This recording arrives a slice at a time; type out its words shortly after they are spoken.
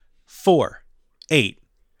4, 8,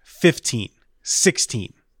 15,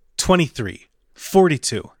 16, 23,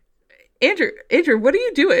 42. Andrew, what are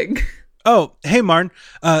you doing? Oh, hey, Marn.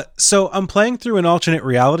 So I'm playing through an alternate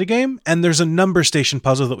reality game, and there's a number station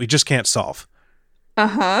puzzle that we just can't solve.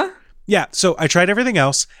 Uh-huh. Yeah, so I tried everything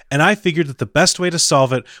else, and I figured that the best way to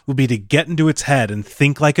solve it would be to get into its head and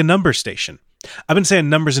think like a number station. I've been saying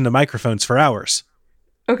numbers into microphones for hours.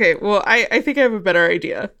 Okay, well, I think I have a better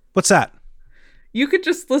idea. What's that? You could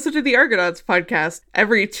just listen to the Argonauts podcast.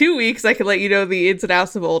 Every 2 weeks, I could let you know the ins and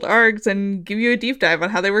outs of old ARGs and give you a deep dive on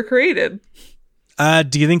how they were created.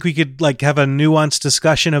 Do you think we could have a nuanced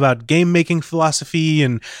discussion about game-making philosophy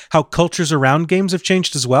and how cultures around games have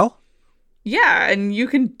changed as well? Yeah, and you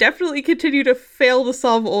can definitely continue to fail to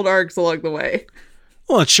solve old ARGs along the way.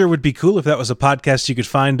 Well, it sure would be cool if that was a podcast you could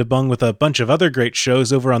find among with a bunch of other great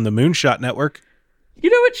shows over on the Moonshot Network. You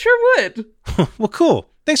know, it sure would. Well, cool.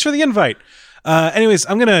 Thanks for the invite. Anyways,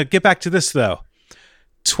 I'm going to get back to this, though.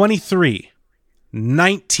 23.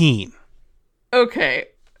 19. Okay.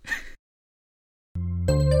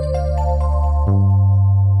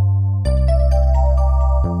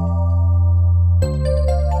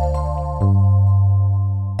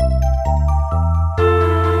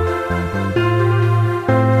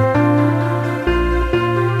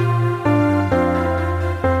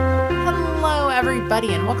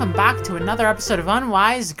 And welcome back to another episode of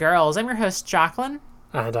Unwise Girls. I'm your host, Jacqueline.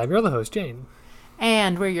 And I'm your other host, Jane.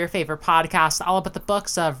 And we're your favorite podcast all about the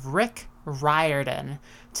books of Rick Riordan.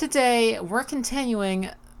 Today, we're continuing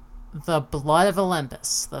The Blood of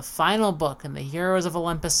Olympus, the final book in the Heroes of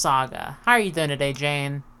Olympus saga. How are you doing today,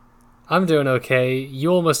 Jane? I'm doing okay.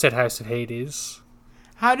 You almost said House of Hades.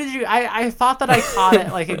 How did you... I thought that I caught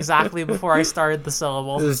it exactly before I started the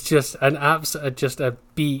syllable. It was just a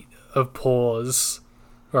beat of pause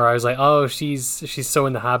where I was like, oh, she's so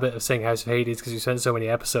in the habit of saying House of Hades because you spent so many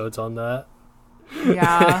episodes on that.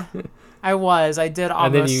 Yeah, I did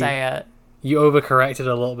almost say it. You overcorrected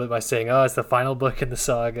a little bit by saying, oh, it's the final book in the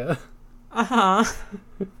saga.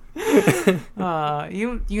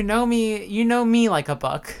 You know me like a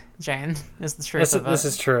book, Jane, is the truth of it. This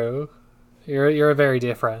is true. You're a very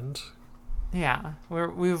dear friend. Yeah,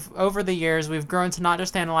 we've over the years we've grown to not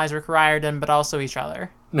just analyze Rick Riordan but also each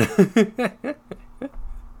other.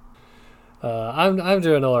 I'm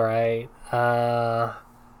doing all right.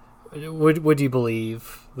 Would you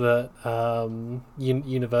believe that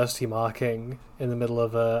university marking in the middle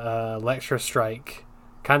of a lecturer strike,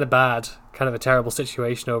 kind of bad, kind of a terrible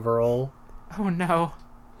situation overall. Oh no.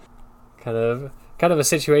 Kind of a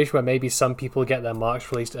situation where maybe some people get their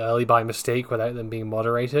marks released early by mistake without them being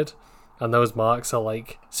moderated. And those marks are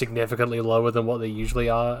significantly lower than what they usually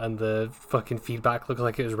are, and the fucking feedback looks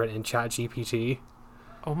like it was written in ChatGPT.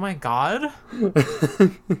 Oh my god.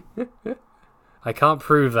 I can't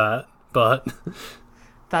prove that, but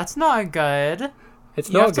that's not good.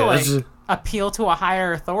 It's not good. You have to appeal to a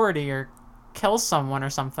higher authority or kill someone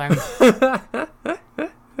or something.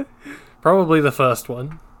 Probably the first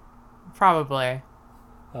one. Probably.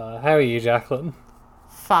 How are you, Jacqueline?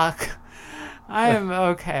 Fuck. I am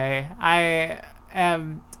okay.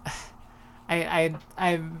 I'm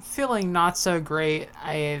feeling not so great.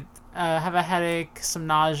 I have a headache, some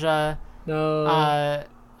nausea. No.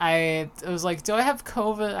 It was like, do I have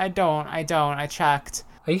COVID? I don't. I checked.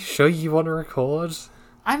 Are you sure you want to record?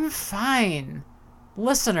 I'm fine.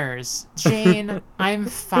 Listeners, Jane, I'm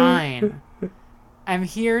fine. I'm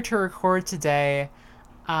here to record today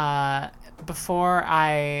before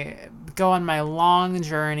I go on my long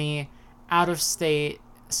journey out of state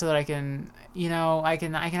so that I can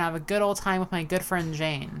have a good old time with my good friend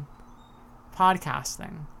Jane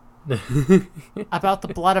podcasting about the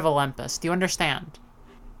blood of Olympus. Do you understand?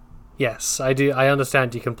 Yes, I do. I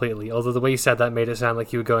understand you completely. Although the way you said that made it sound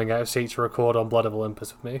like you were going out of state to record on Blood of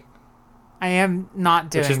Olympus with me. I am not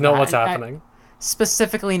doing that. Which is not what's happening.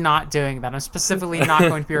 Specifically not doing that. I'm specifically not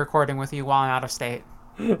going to be recording with you while I'm out of state.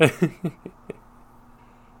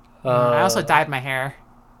 I also dyed my hair.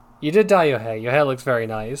 You did dye your hair. Your hair looks very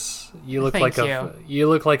nice. You look like a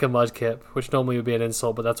mudkip, which normally would be an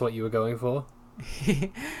insult, but that's what you were going for.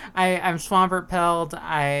 I'm Swampert pilled.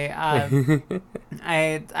 I've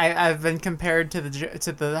been compared to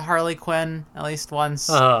the Harley Quinn at least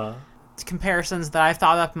once. Comparisons that I've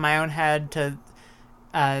thought up in my own head to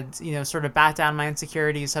sort of bat down my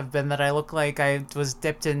insecurities have been that I look like I was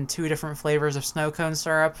dipped in 2 different flavors of snow cone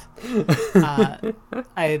syrup.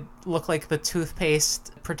 I look like the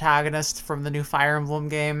toothpaste protagonist from the new Fire Emblem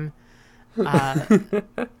game.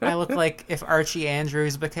 I look like if Archie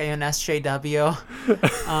Andrews became an SJW.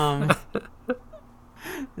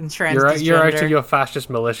 And transgender. You're actually your fascist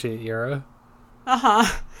militia era.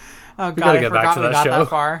 Oh We god, gotta I get back forgot to we that got show. that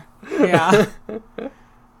far.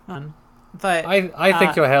 Yeah. But I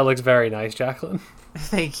think your hair looks very nice, Jacqueline.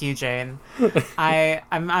 thank you, Jane.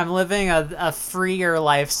 I'm living a freer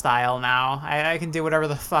lifestyle now. I can do whatever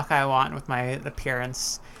the fuck I want with my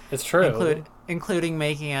appearance, It's true. including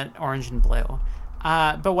making it orange and blue.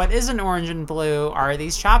 But what isn't orange and blue are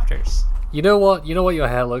these chapters. You know what your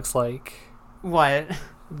hair looks like? What?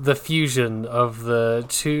 The fusion of the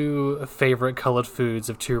two favorite colored foods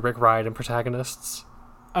of two Rick Riordan protagonists.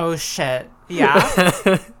 Oh shit.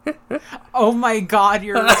 Yeah. Oh my god,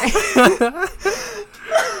 you're right.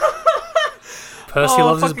 Percy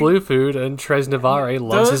loves his fucking- blue food, and Tres Navare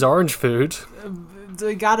loves his orange food.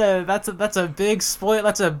 That's a big spoil.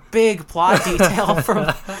 That's a big plot detail from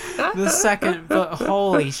the second. But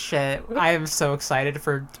holy shit, I am so excited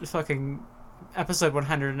for fucking episode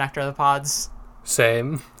 100 of Nectar of the Pods.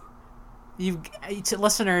 Same.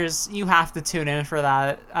 Listeners, you have to tune in for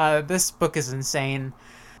that. This book is insane.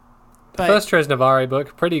 The first Tres Navare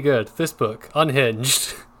book, pretty good. This book,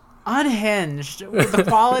 unhinged. Unhinged. The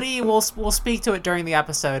quality, we'll speak to it during the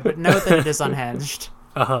episode, but note that it is unhinged.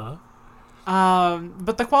 Uh-huh.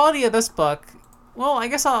 But the quality of this book, well, I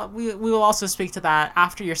guess we will also speak to that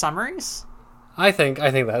after your summaries. I think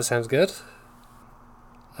that sounds good.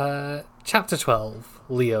 Chapter 12,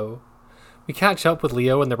 Leo. We catch up with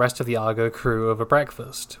Leo and the rest of the Argo crew over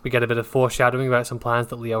breakfast. We get a bit of foreshadowing about some plans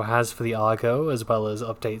that Leo has for the Argo, as well as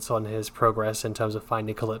updates on his progress in terms of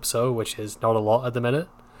finding Calypso, which is not a lot at the minute.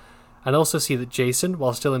 And also see that Jason,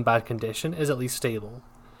 while still in bad condition, is at least stable.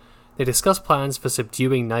 They discuss plans for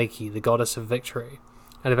subduing Nike, the goddess of victory,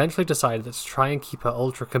 and eventually decide that to try and keep her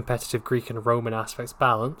ultra-competitive Greek and Roman aspects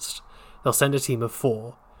balanced, they'll send a team of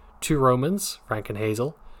 4. 2 Romans, Frank and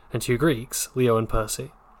Hazel, and 2 Greeks, Leo and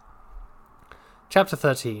Percy. Chapter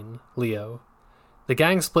 13, Leo. The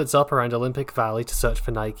gang splits up around Olympic Valley to search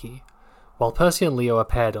for Nike. While Percy and Leo are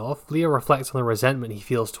paired off, Leo reflects on the resentment he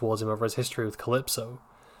feels towards him over his history with Calypso.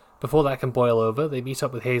 Before that can boil over, they meet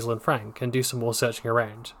up with Hazel and Frank and do some more searching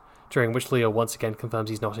around, during which Leo once again confirms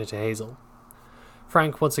he's not into Hazel.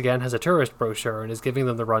 Frank once again has a tourist brochure and is giving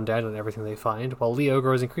them the rundown on everything they find, while Leo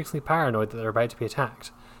grows increasingly paranoid that they're about to be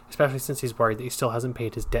attacked, especially since he's worried that he still hasn't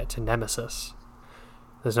paid his debt to Nemesis.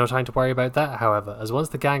 There's no time to worry about that, however, as once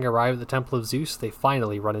the gang arrive at the Temple of Zeus, they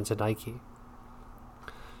finally run into Nike.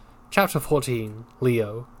 Chapter 14,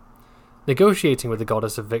 Leo. Negotiating with the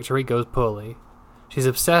goddess of victory goes poorly. She's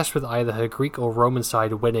obsessed with either her Greek or Roman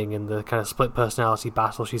side winning in the kind of split personality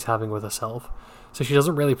battle she's having with herself, so she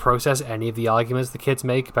doesn't really process any of the arguments the kids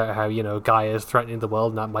make about how, Gaia is threatening the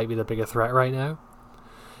world and that might be the bigger threat right now.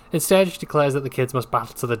 Instead, she declares that the kids must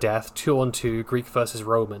battle to the death, 2-on-2, Greek versus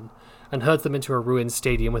Roman, and herds them into a ruined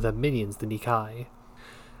stadium with her minions, the Nikai.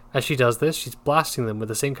 As she does this, she's blasting them with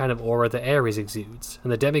the same kind of aura that Ares exudes,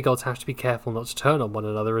 and the demigods have to be careful not to turn on one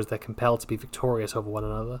another as they're compelled to be victorious over one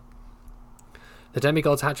another. The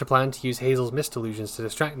demigods hatch a plan to use Hazel's mist illusions to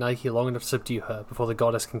distract Nike long enough to subdue her before the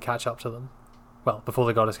goddess can catch up to them. Well, before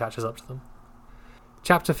the goddess catches up to them.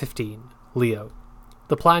 Chapter 15, Leo.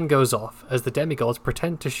 The plan goes off, as the demigods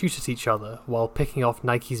pretend to shoot at each other while picking off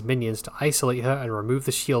Nike's minions to isolate her and remove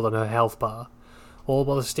the shield on her health bar, all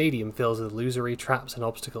while the stadium fills with illusory traps and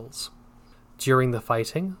obstacles. During the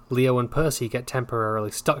fighting, Leo and Percy get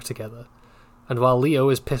temporarily stuck together, and while Leo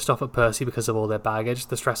is pissed off at Percy because of all their baggage,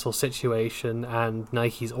 the stressful situation, and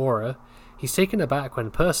Nike's aura, he's taken aback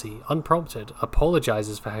when Percy, unprompted,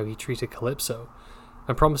 apologizes for how he treated Calypso,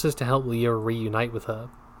 and promises to help Leo reunite with her.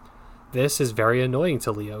 This is very annoying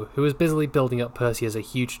to Leo, who is busily building up Percy as a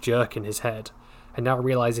huge jerk in his head, and now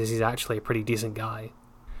realizes he's actually a pretty decent guy.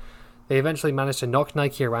 They eventually manage to knock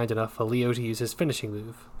Nike around enough for Leo to use his finishing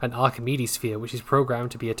move, an Archimedes sphere which is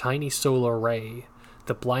programmed to be a tiny solar ray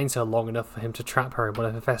that blinds her long enough for him to trap her in one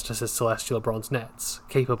of Hephaestus' celestial bronze nets,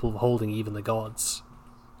 capable of holding even the gods.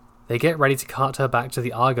 They get ready to cart her back to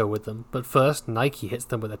the Argo with them, but first Nike hits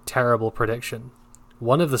them with a terrible prediction.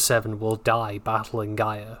 One of the 7 will die battling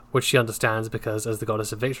Gaia, which she understands because, as the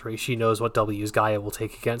goddess of victory, she knows what W's Gaia will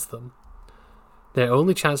take against them. Their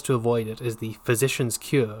only chance to avoid it is the Physician's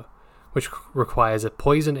Cure, which requires a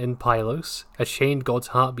poison in Pylos, a chained god's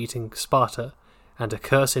heart beating Sparta, and a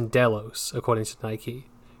curse in Delos, according to Nike,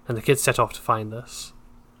 and the kids set off to find this.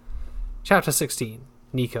 Chapter 16,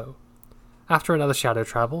 Nico. After another shadow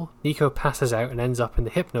travel, Nico passes out and ends up in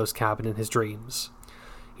the Hypnos cabin in his dreams.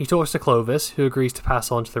 He talks to Clovis, who agrees to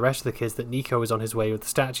pass on to the rest of the kids that Nico is on his way with the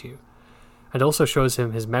statue, and also shows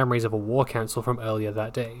him his memories of a war council from earlier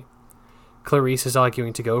that day. Clarice is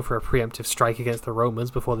arguing to go for a preemptive strike against the Romans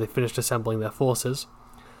before they finished assembling their forces,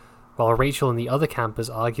 while Rachel and the other campers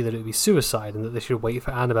argue that it would be suicide and that they should wait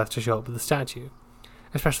for Annabeth to show up with the statue,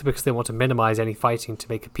 especially because they want to minimize any fighting to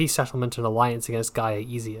make a peace settlement and alliance against Gaia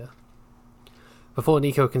easier. Before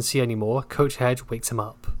Nico can see any more, Coach Hedge wakes him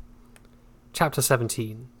up. Chapter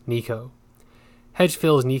 17, Nico. Hedge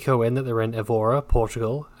fills Nico in that they're in Evora,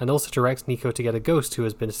 Portugal, and also directs Nico to get a ghost who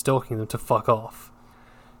has been stalking them to fuck off.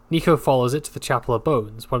 Nico follows it to the Chapel of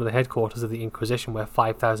Bones, one of the headquarters of the Inquisition where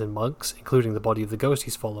 5,000 monks, including the body of the ghost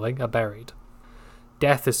he's following, are buried.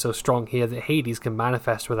 Death is so strong here that Hades can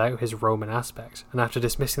manifest without his Roman aspect, and after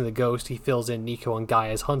dismissing the ghost he fills in Nico on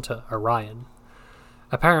Gaia's hunter, Orion.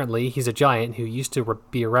 Apparently, he's a giant who used to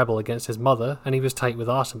be a rebel against his mother, and he was tight with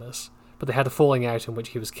Artemis, but they had a falling out in which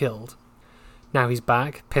he was killed. Now he's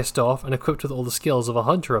back, pissed off, and equipped with all the skills of a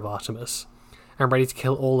hunter of Artemis, and ready to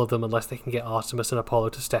kill all of them unless they can get Artemis and Apollo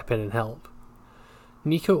to step in and help.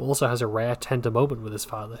 Nico also has a rare, tender moment with his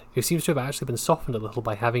father, who seems to have actually been softened a little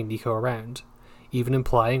by having Nico around, even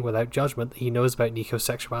implying without judgment that he knows about Nico's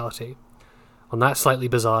sexuality. On that slightly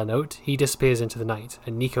bizarre note, he disappears into the night,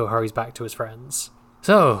 and Nico hurries back to his friends.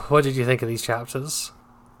 So, what did you think of these chapters?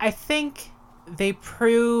 I think they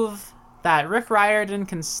prove that Rick Riordan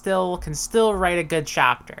can still write a good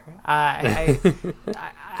chapter. I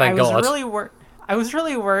was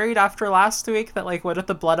really worried after last week that, like, what if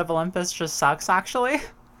the Blood of Olympus just sucks, actually?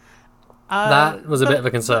 That was a bit of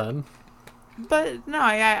a concern. But no,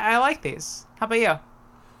 I like these. How about you?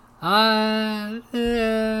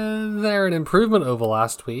 They're an improvement over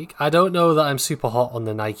last week. I don't know that I'm super hot on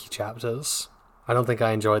the Nike chapters. I don't think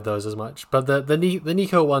I enjoyed those as much. But the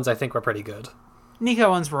Nico ones I think were pretty good.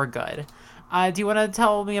 Nico ones were good. Do you want to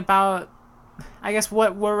tell me about, I guess,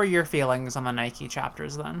 what were your feelings on the Nike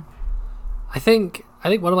chapters then? I think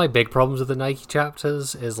one of my big problems with the Nike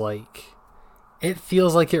chapters is, like, it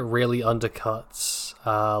feels like it really undercuts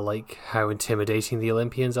like how intimidating the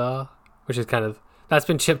Olympians are, which is kind of, that's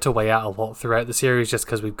been chipped away at a lot throughout the series just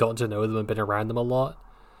because we've gotten to know them and been around them a lot.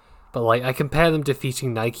 But, like, I compare them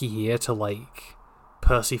defeating Nike here to, like,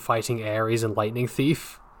 Percy fighting Ares and Lightning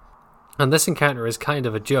Thief. And this encounter is kind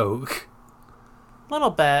of a joke. A little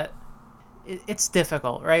bit. It's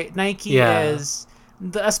difficult, right? Nike is,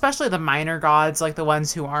 especially the minor gods, like the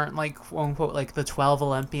ones who aren't, like, quote unquote, like the 12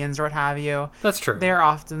 Olympians or what have you. That's true. They're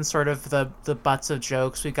often sort of the butts of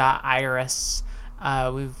jokes. We got Iris.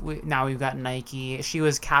 Now we've got Nike. She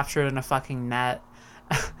was captured in a fucking net.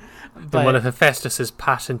 But in one of Hephaestus's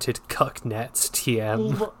patented cuck nets,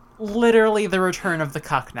 TM. Literally the return of the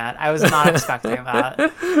cuck net. I was not expecting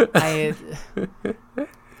that.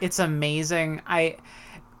 It's amazing.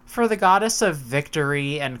 For the goddess of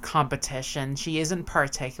victory and competition, she isn't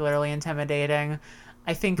particularly intimidating.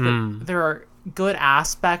 I think that there are good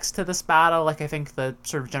aspects to this battle. Like, I think the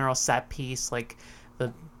sort of general set piece, like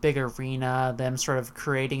the big arena, them sort of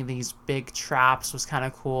creating these big traps was kind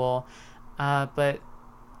of cool. But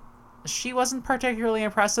she wasn't particularly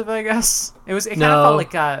impressive, I guess. It kind of felt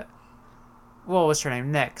like what was her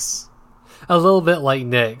name? Nyx. A little bit like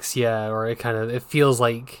Nyx, yeah, or it feels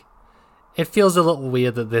a little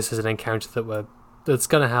weird that this is an encounter that's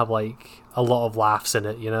gonna have, like, a lot of laughs in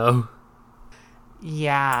it, you know?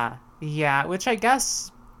 Yeah, which I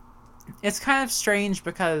guess it's kind of strange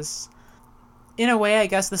because in a way I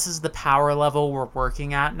guess this is the power level we're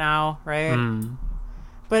working at now, right?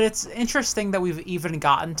 But it's interesting that we've even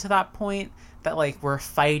gotten to that point that, like, we're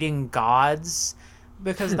fighting gods,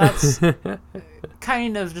 because that's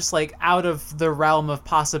kind of just, like, out of the realm of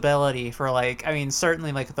possibility for, like, I mean,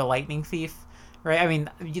 certainly, like, the Lightning Thief, right? I mean,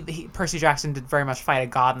 Percy Jackson did very much fight a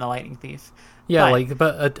god in the Lightning Thief. Yeah,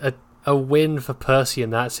 but a win for Percy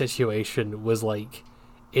in that situation was, like,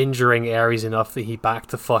 injuring Ares enough that he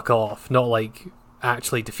backed the fuck off, not, like,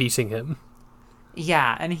 actually defeating him.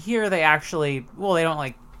 Yeah, and here they actually, well, they don't,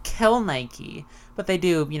 like, kill Nike, but they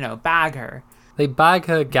do, bag her. They bag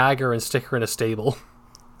her, gag her, and stick her in a stable.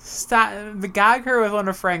 They gag her with one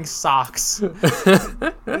of Frank's socks.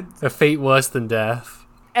 A fate worse than death.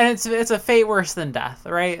 And it's a fate worse than death,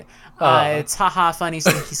 right? It's haha funny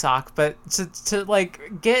stinky sock, but to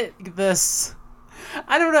like get this,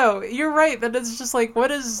 I don't know. You're right that it's just like, what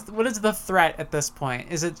is the threat at this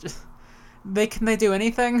point? Is it just, can they do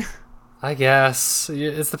anything? I guess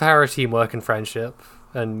it's the power of teamwork and friendship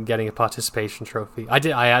and getting a participation trophy. I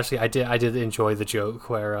did enjoy the joke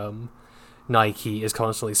where Nike is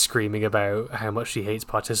constantly screaming about how much she hates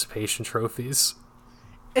participation trophies.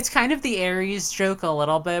 It's kind of the Ares joke a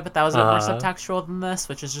little bit, but that was a bit more subtextual than this,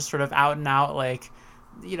 which is just sort of out and out, like,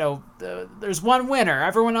 there's one winner,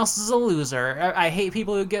 everyone else is a loser. I hate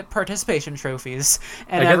people who get participation trophies.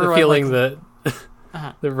 And I get the feeling that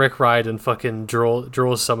that Rick Riordan fucking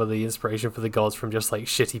draws some of the inspiration for the gods from just, like,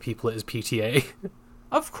 shitty people at his PTA.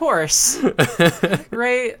 Of course.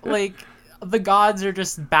 Right? Like, the gods are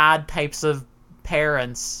just bad types of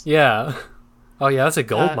parents. Yeah. Oh yeah, that's a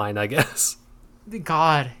gold mine, I guess.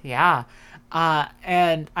 God, yeah.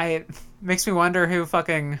 And makes me wonder who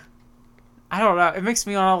fucking, I don't know, it makes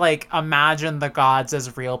me want to, like, imagine the gods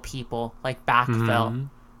as real people, like backfill.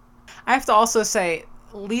 I have to also say,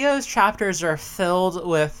 Leo's chapters are filled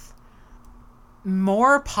with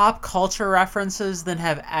more pop culture references than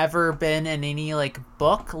have ever been in any, like,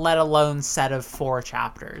 book, let alone set of 4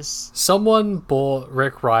 chapters. Someone bought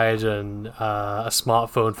Rick Riordan a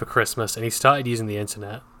smartphone for Christmas, and he started using the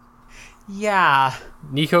internet. Yeah.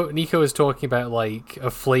 Nico is talking about, like, a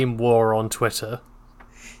flame war on Twitter.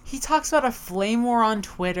 He talks about a flame war on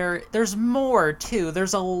Twitter. There's more, too.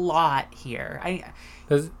 There's a lot here.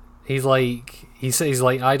 He's like,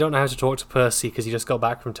 I don't know how to talk to Percy because he just got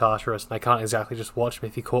back from Tartarus, and I can't exactly just watch him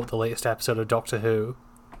if he caught the latest episode of Doctor Who.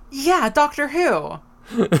 Yeah, Doctor Who.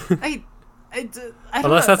 I don't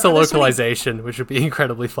Unless know. that's a localization, which would be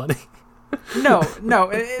incredibly funny. No.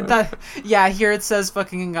 Yeah, here it says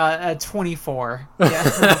fucking 24.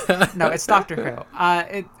 Yeah, no, it's Doctor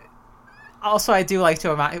Who. Also, I do like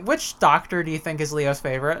to imagine. Which Doctor do you think is Leo's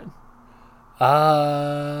favorite?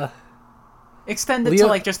 Extend it to,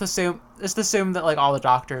 like, just assume that, like, all the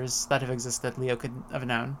Doctors that have existed Leo could have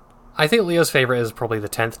known. I think Leo's favorite is probably the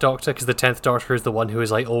 10th Doctor, because the 10th Doctor is the one who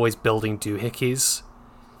is, like, always building doohickeys.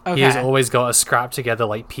 Okay. He has always got a scrap together,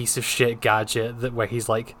 like, piece of shit gadget where he's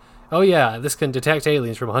like, oh yeah, this can detect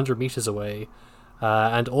aliens from 100 meters away,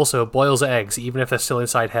 and also boils eggs even if they're still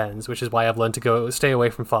inside hens, which is why I've learned to stay away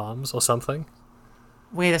from farms or something.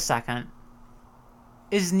 Wait a second.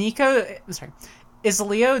 Is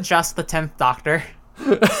Leo just the 10th Doctor?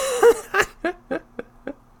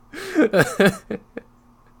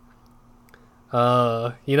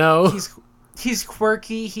 He's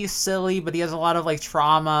quirky, he's silly, but he has a lot of, like,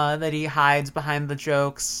 trauma that he hides behind the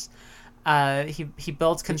jokes. He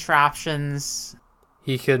builds contraptions.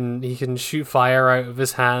 He can shoot fire out of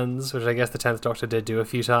his hands, which I guess the 10th Doctor did do a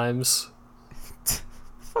few times.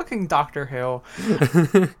 Fucking Doctor Who.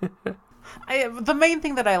 The main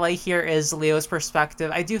thing that I like here is Leo's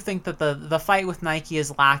perspective. I do think that the fight with Nike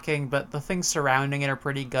is lacking, but the things surrounding it are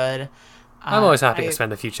pretty good. I'm always happy to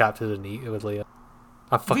spend a few chapters with Leo.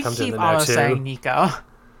 I'm doing it now too. Saying Nico.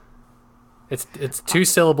 It's 2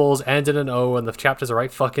 syllables, end in an O, and the chapters are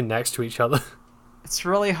right fucking next to each other. It's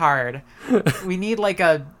really hard. We need, like,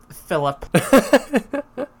 a Philip.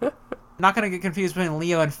 Not gonna get confused between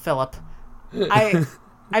Leo and Philip. I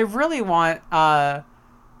really want to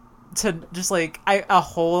just, like, a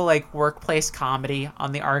whole, like, workplace comedy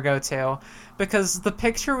on the Argo too, because the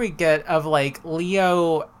picture we get of, like,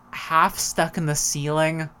 Leo half stuck in the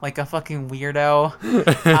ceiling like a fucking weirdo,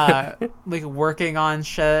 like, working on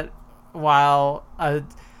shit while a,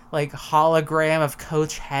 like, hologram of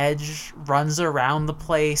Coach Hedge runs around the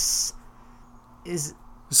place is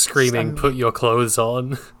screaming, "Put your clothes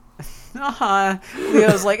on."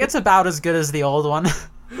 Leo's like, it's about as good as the old one.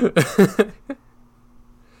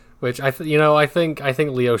 Which I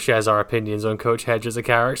think Leo shares our opinions on Coach Hedge as a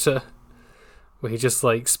character, where he just,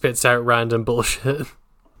 like, spits out random bullshit.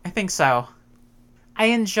 I think so. I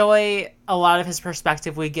enjoy a lot of his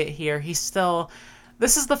perspective we get here.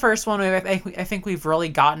 This is the first one I think we've really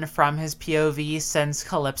gotten from his POV since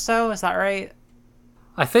Calypso. Is that right?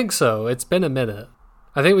 I think so. It's been a minute.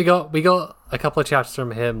 I think we got a couple of chapters from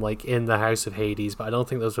him, like, in the House of Hades, but I don't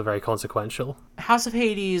think those were very consequential. House of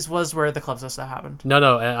Hades was where the Calypso stuff happened.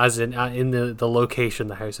 No, as in the location,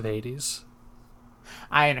 the House of Hades.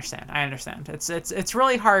 I understand. It's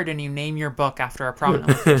really hard when you name your book after a prominent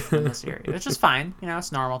location in the series, which is fine. You know,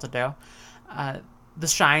 it's normal to do. The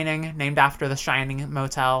Shining, named after the Shining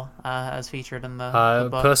Motel, as featured in the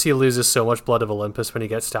book. Percy loses so much blood of Olympus when he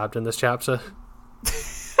gets stabbed in this chapter.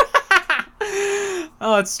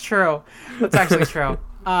 Oh, it's true. That's actually true.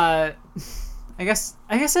 I guess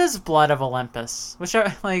it is blood of Olympus, which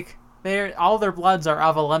are, like, all their bloods are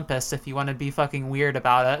of Olympus. If you want to be fucking weird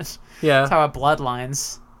about it, yeah, that's how it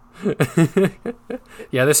bloodlines.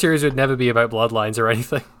 Yeah, this series would never be about bloodlines or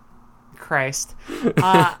anything. Christ.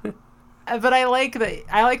 But I like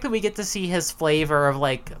that we get to see his flavor of,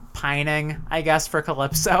 like, pining, I guess, for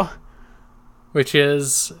Calypso, which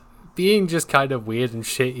is being just kind of weird and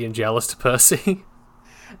shitty and jealous to Percy.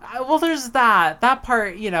 Well, there's that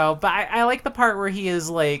part, you know, but I like the part where he is,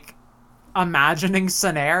 like, imagining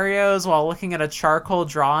scenarios while looking at a charcoal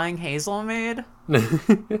drawing Hazel made.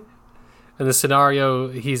 And the scenario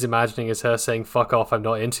he's imagining is her saying, "Fuck off, I'm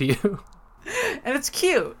not into you." And it's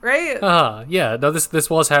cute, right? Yeah. No, this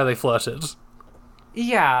was how they flirted.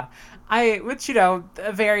 Yeah. Which, you know,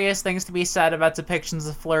 various things to be said about depictions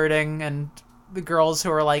of flirting and the girls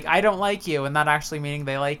who are like, I don't like you, and not actually meaning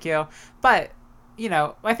they like you. But,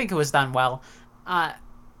 I think it was done well.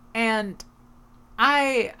 And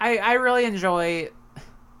I really enjoy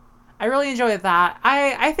that.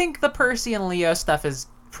 I think the Percy and Leo stuff is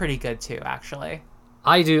pretty good too, actually.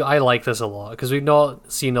 I like this a lot, because we've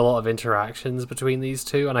not seen a lot of interactions between these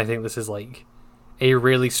two, and I think this is, like, a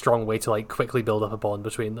really strong way to, like, quickly build up a bond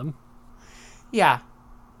between them. Yeah.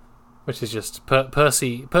 Which is just,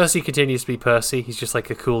 Percy continues to be Percy. He's just, like,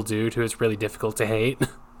 a cool dude who is really difficult to hate.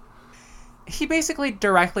 He basically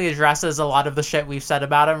directly addresses a lot of the shit we've said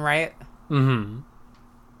about him, right? Mm-hmm.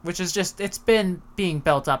 Which is just, it's been being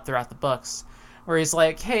built up throughout the books, where he's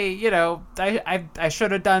like, hey, I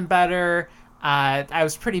should have done better. I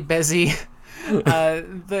was pretty busy.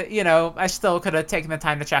 I still could have taken the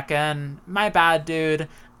time to check in. My bad, dude.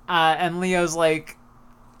 And Leo's like,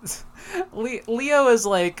 Leo is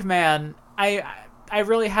like, man, I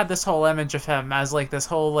really had this whole image of him as like this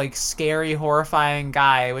whole like scary, horrifying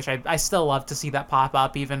guy, which I still love to see that pop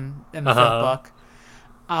up even in the fifth book.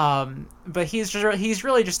 But he's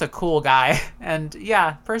really just a cool guy, and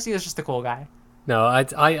yeah, Percy is just a cool guy. No,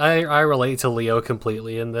 I relate to Leo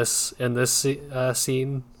completely in this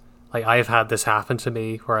scene. Like, I've had this happen to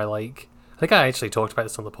me where I think I actually talked about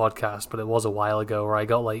this on the podcast, but it was a while ago, where I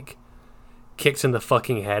got like kicked in the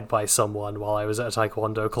fucking head by someone while I was at a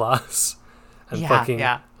taekwondo class and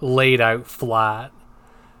laid out flat.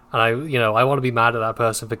 And I want to be mad at that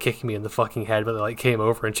person for kicking me in the fucking head, but they like came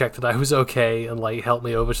over and checked that I was okay and like helped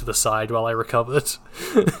me over to the side while I recovered.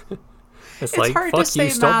 It's like, fuck you,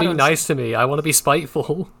 stop being nice to me. I want to be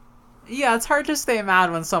spiteful. Yeah, it's hard to stay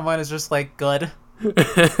mad when someone is just like good.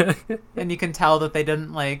 And you can tell that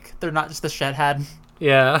they're not just a shithead.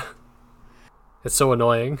 Yeah. It's so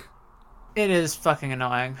annoying. It is fucking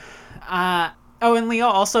annoying. And Leo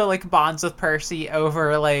also like bonds with Percy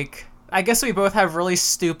over like, I guess we both have really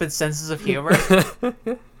stupid senses of humor.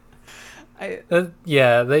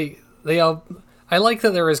 Yeah, they are. I like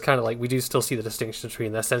that there is kind of like, we do still see the distinction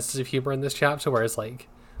between their senses of humor in this chapter, whereas like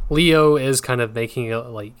Leo is kind of making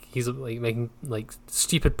he's like making like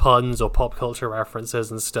stupid puns or pop culture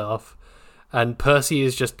references and stuff, and Percy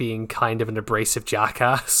is just being kind of an abrasive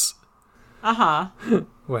jackass.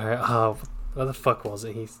 Where the fuck was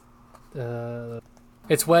it?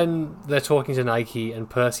 It's when they're talking to Nike and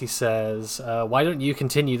Percy says, why don't you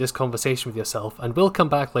continue this conversation with yourself, and we'll come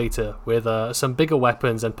back later with some bigger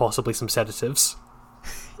weapons and possibly some sedatives.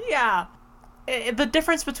 Yeah. The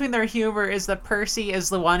difference between their humor is that Percy is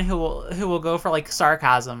the one who will go for like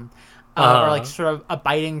sarcasm or like sort of a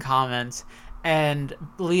biting comment, and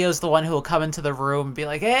Leo's the one who will come into the room and be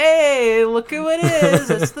like, hey, look at what it is.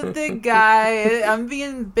 It's the big guy. I'm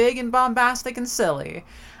being big and bombastic and silly.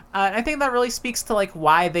 I think that really speaks to like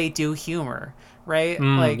why they do humor, right?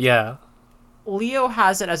 Yeah. Leo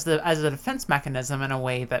has it as a defense mechanism in a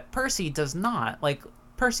way that Percy does not. Like,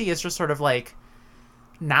 Percy is just sort of like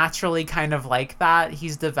naturally kind of like that.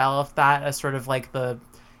 He's developed that as sort of like the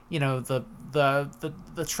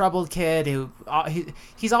troubled kid who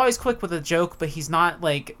he's always quick with a joke, but he's not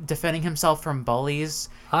like defending himself from bullies.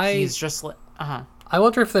 He's just like I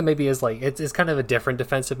wonder if there maybe is like it's kind of a different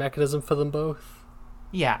defensive mechanism for them both.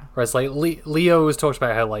 Yeah. Whereas like Leo was talked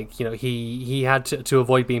about how like, he had to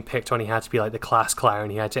avoid being picked on, he had to be like the class clown,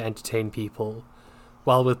 he had to entertain people.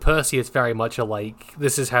 While with Percy it's very much a like,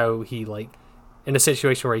 this is how he like, in a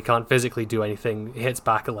situation where he can't physically do anything, hits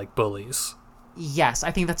back at like bullies. Yes,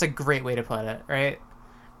 I think that's a great way to put it, right?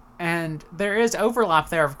 And there is overlap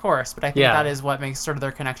there, of course, but I think that is what makes sort of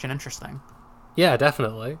their connection interesting. Yeah,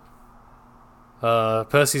 definitely.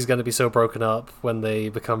 Percy's going to be so broken up when they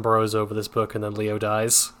become bros over this book, and then Leo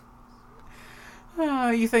dies.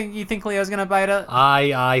 You think Leo's going to bite it?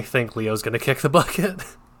 I think Leo's going to kick the bucket.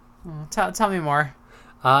 Tell me more.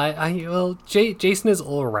 Jason is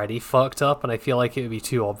already fucked up, and I feel like it would be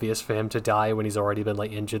too obvious for him to die when he's already been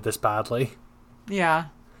like injured this badly. Yeah.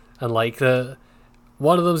 And like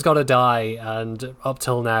one of them's got to die, and up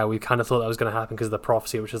till now we kind of thought that was going to happen because of the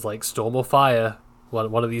prophecy, which is like storm or fire.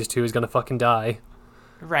 One of these two is going to fucking die.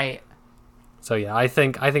 Right. So yeah, I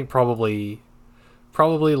think probably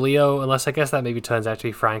Leo, unless I guess that maybe turns out to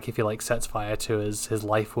be Frank if he like sets fire to his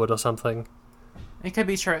life wood or something. It could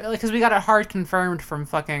be true, because we got it hard confirmed from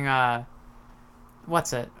fucking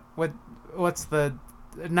what's the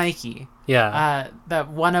Nike? Yeah. That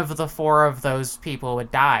one of the four of those people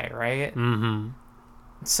would die, right? Mm-hmm.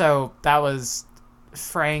 So that was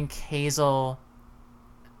Frank, Hazel,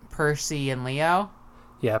 Percy, and Leo.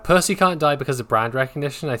 Yeah, Percy can't die because of brand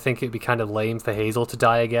recognition. I think it'd be kind of lame for Hazel to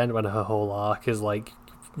die again when her whole arc is like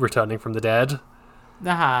returning from the dead.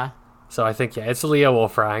 Uh-huh. So I think it's Leo or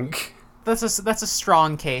Frank. that's a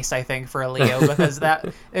strong case, I think, for a Leo, because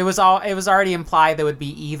it was already implied that it would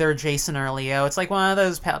be either Jason or Leo. It's like one of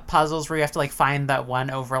those puzzles where you have to like find that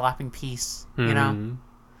one overlapping piece, you know.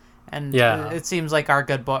 And it seems like our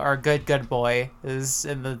good boy is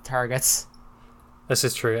in the targets. This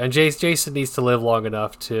is true, and Jason needs to live long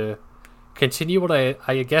enough to continue what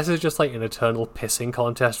I guess is just like an eternal pissing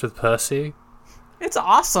contest with Percy. It's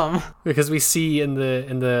awesome because we see in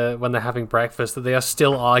the when they're having breakfast that they are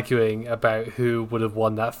still arguing about who would have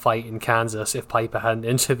won that fight in Kansas if Piper hadn't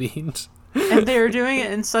intervened. And they're doing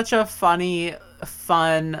it in such a funny,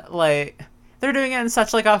 fun, like they're doing it in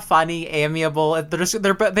such like a funny, amiable. It's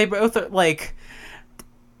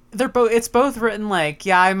both written like,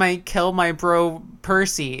 yeah, I might kill my bro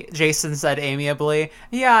Percy, Jason said amiably.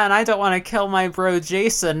 Yeah, and I don't want to kill my bro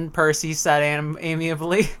Jason, Percy said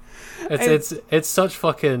amiably. It's such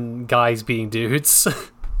fucking guys being dudes.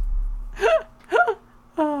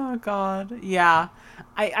 Oh god, yeah.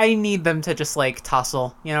 I need them to just like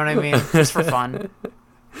tussle, you know what I mean? Just for fun.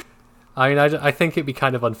 I mean, I think it'd be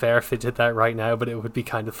kind of unfair if they did that right now, but it would be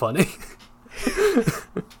kind of funny.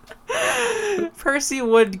 Percy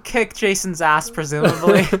would kick Jason's ass,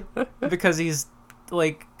 presumably, because he's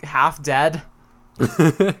like half dead.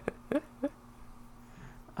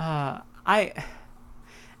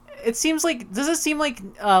 It seems like, does it seem like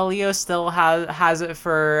Leo still has it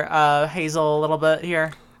for Hazel a little bit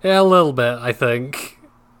here? Yeah, a little bit, I think.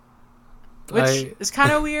 Which is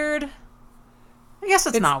kind of weird. I guess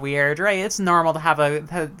it's not weird, right? It's normal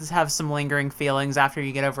to have some lingering feelings after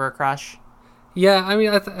you get over a crush. Yeah, I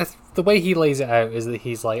mean, the way he lays it out is that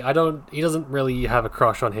he's like, he doesn't really have a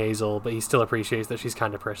crush on Hazel, but he still appreciates that she's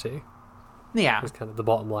kind of pretty. Yeah. That's kind of the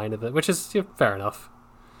bottom line of it, which is fair enough.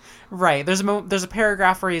 Right. There's a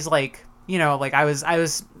paragraph where he's like, you know, like I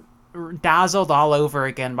was dazzled all over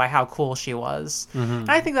again by how cool she was. Mm-hmm. And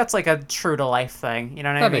I think that's like a true to life thing. You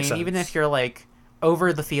know what I mean? Even if you're like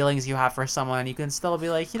over the feelings you have for someone, you can still be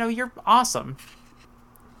like, you know, you're awesome.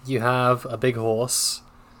 You have a big horse.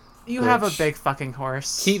 You have a big fucking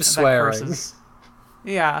horse. Keep swearing.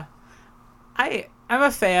 Yeah. I'm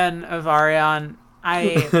a fan of Arion.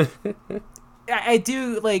 I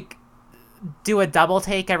do like do a double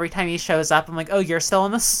take every time he shows up. I'm like, oh, you're still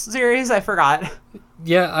in this series? I forgot.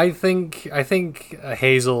 Yeah, I think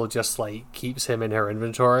Hazel just like keeps him in her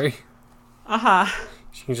inventory.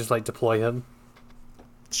 She can just like deploy him.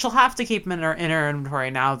 She'll have to keep him in her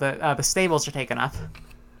inventory now that the stables are taken up.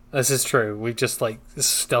 This is true. We've just like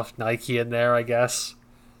stuffed Nike in there, I guess.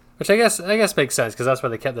 Which I guess makes sense because that's where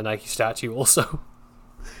they kept the Nike statue also.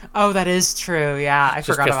 Oh, that is true. Yeah, I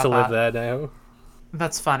forgot about that. Just gets to live there now.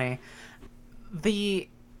 That's funny. I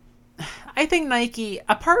think Nike,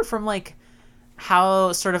 apart from like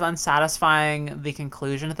how sort of unsatisfying the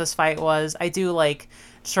conclusion of this fight was, I do like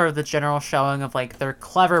sort of the general showing of like their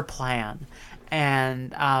clever plan.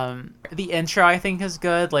 And the intro I think is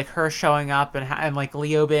good, like her showing up and like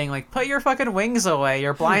Leo being like, "Put your fucking wings away,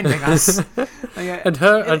 you're blinding us." and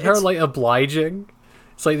her like obliging.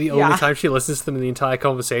 It's like the only time she listens to them in the entire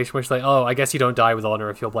conversation, where she's like, "Oh, I guess you don't die with honor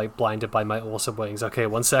if you're like blinded by my awesome wings." Okay,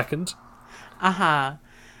 1 second.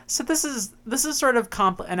 So this is sort of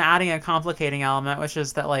adding a complicating element, which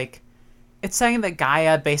is that like it's saying that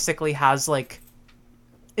Gaia basically has like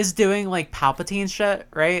is doing like Palpatine shit,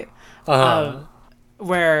 right?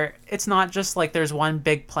 Where it's not just like there's one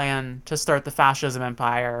big plan to start the fascism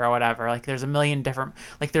empire or whatever. Like there's a million different,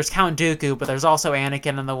 like there's Count Dooku, but there's also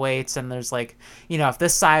Anakin in the weights, and there's like, you know, if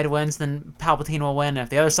this side wins, then Palpatine will win. If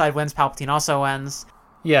the other side wins, Palpatine also wins.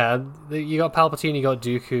 Yeah, you got Palpatine, you got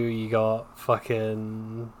Dooku, you got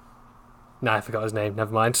fucking... Nah, I forgot his name.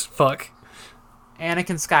 Never mind. Fuck.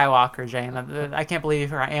 Anakin Skywalker, Jane. I can't believe you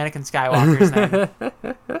forgot Anakin Skywalker's name.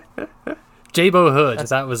 Jabo Hood,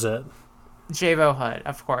 that was it. Jabo Hood,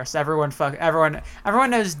 of course. Everyone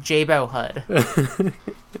knows Jabo Hood. I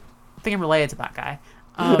think I'm related to that guy.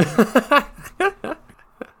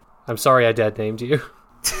 I'm sorry I dead named you.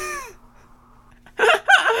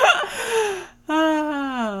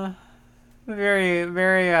 Very,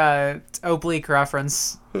 very oblique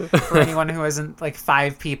reference for anyone who isn't like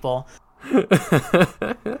 5 people.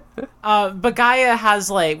 But Gaia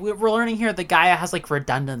has like, we're learning here that Gaia has like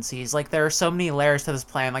redundancies. Like there are so many layers to this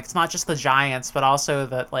plan. Like it's not just the giants, but also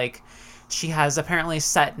that like she has apparently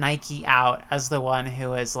set Nike out as the one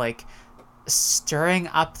who is like stirring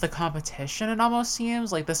up the competition. It almost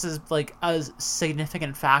seems like this is like a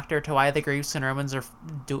significant factor to why the Greeks and Romans are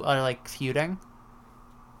like feuding.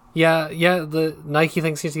 Yeah, the Nike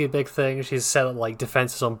thing seems to be a big thing. She's set up like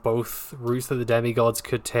defenses on both routes that the demigods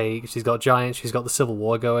could take. She's got giants, she's got the civil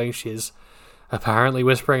war going, she's apparently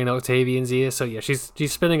whispering in Octavian's ear. So yeah, she's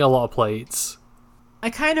spinning a lot of plates. I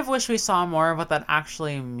kind of wish we saw more of what that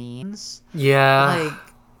actually means. Yeah. Like,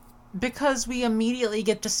 because we immediately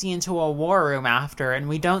get to see into a war room after, and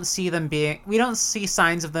we don't see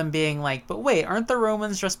signs of them being like, but wait, aren't the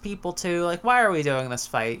Romans just people too? Like, why are we doing this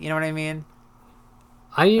fight? You know what I mean?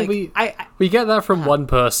 I mean, like, we get that from one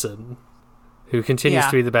person who continues Yeah.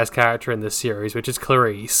 to be the best character in this series, which is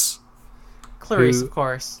Clarice. Clarice, who of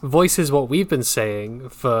course. Voices what we've been saying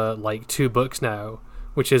for like 2 books now,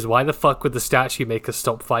 which is, why the fuck would the statue make us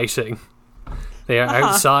stop fighting? They are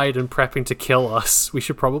outside and prepping to kill us. We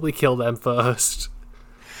should probably kill them first.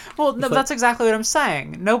 Well, no, that's exactly what I'm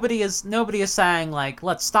saying. Nobody is saying like,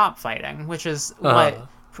 let's stop fighting, which is what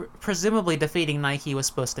presumably defeating Nike was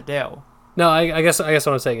supposed to do. No, I guess what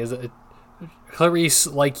I'm saying is that Clarice,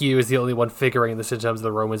 like you, is the only one figuring this in terms of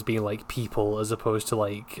the Romans being like people, as opposed to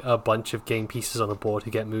like a bunch of game pieces on a board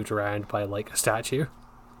who get moved around by like a statue.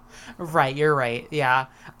 Right, you're right. Yeah,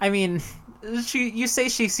 I mean, you say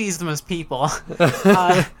she sees them as people.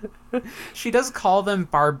 She does call them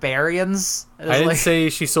barbarians. I didn't say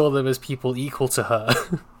she saw them as people equal to her.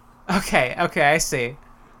 Okay, I see.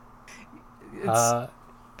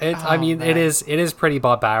 It is pretty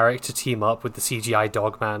barbaric to team up with the CGI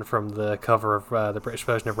Dogman from the cover of the British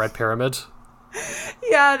version of Red Pyramid.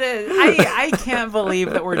 Yeah, I can't believe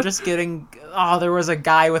that we're just getting. Oh, there was a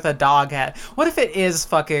guy with a dog head. What if it is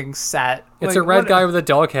fucking set? It's a red guy with a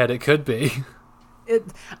dog head. It could be.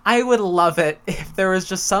 I would love it if there was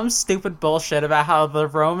just some stupid bullshit about how the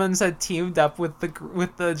Romans had teamed up with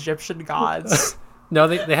the Egyptian gods. No,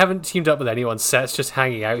 they haven't teamed up with anyone. Set's just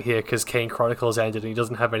hanging out here because Kane Chronicles ended and he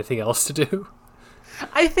doesn't have anything else to do.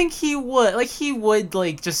 I think he would. Like, he would,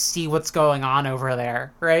 like, just see what's going on over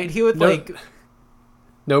there, right? He would, like...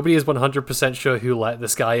 Nobody is 100% sure who let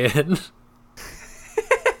this guy in.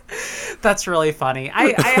 That's really funny.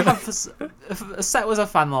 I have... Set was a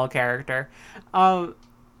fun little character. I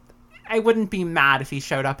wouldn't be mad if he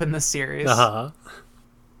showed up in this series.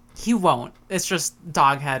 He won't. It's just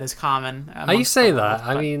Doghead is common. You say that.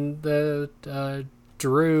 I mean, the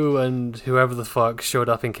Drew and whoever the fuck showed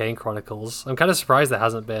up in Kane Chronicles. I'm kind of surprised there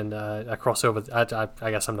hasn't been a crossover.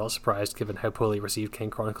 I guess I'm not surprised given how poorly received Kane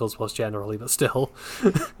Chronicles was generally, but still.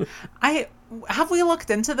 Have we looked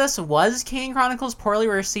into this? Was Kane Chronicles poorly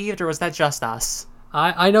received, or was that just us?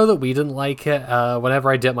 I know that we didn't like it.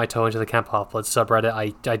 Whenever I dip my toe into the Camp Half-Blood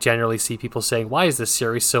subreddit, I generally see people saying, why is this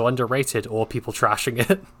series so underrated, or people trashing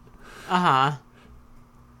it. I'm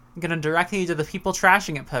gonna direct you to the people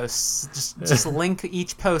trashing it posts. Just link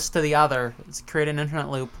each post to the other. Let's create an infinite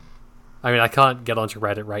loop. I mean, I can't get onto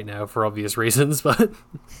Reddit right now for obvious reasons, but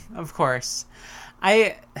of course,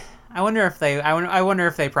 I wonder if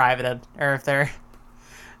they privated or if they're.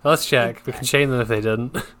 Let's check. We can shame them if they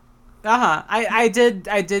didn't. I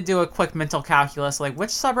did do a quick mental calculus. Like, which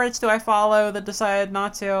subreddits do I follow that decided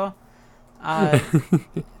not to?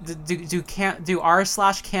 Do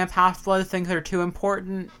r/Camp Half-Blood think they're too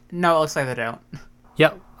important? No, it looks like they don't.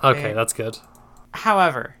 Yep. Okay, that's good.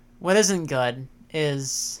 However, what isn't good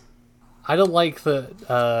is I don't like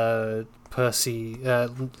that Percy,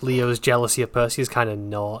 Leo's jealousy of Percy is kind of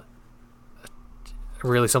not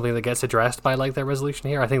really something that gets addressed by like their resolution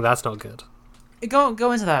here. I think that's not good. Go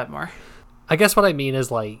into that more. I guess what I mean is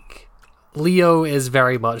like Leo is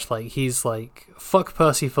very much like, he's like, fuck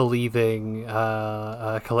Percy for leaving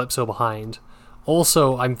Calypso behind.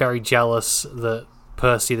 Also, I'm very jealous that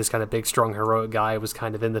Percy, this kind of big, strong, heroic guy, was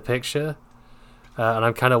kind of in the picture. And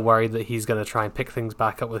I'm kind of worried that he's going to try and pick things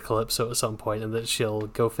back up with Calypso at some point and that she'll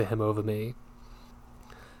go for him over me.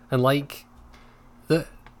 And like,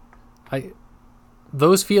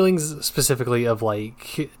 those feelings specifically of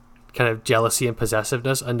like kind of jealousy and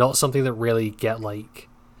possessiveness are not something that really get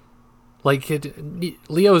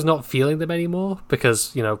Leo's not feeling them anymore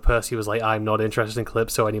because, you know, Percy was like, I'm not interested in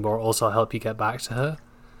Calypso anymore, also I'll help you get back to her.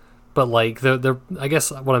 But like I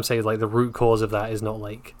guess what I'm saying is like the root cause of that is not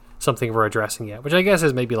like something we're addressing yet, which I guess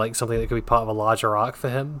is maybe like something that could be part of a larger arc for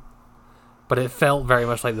him. But it felt very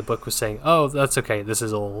much like the book was saying, oh, that's okay, this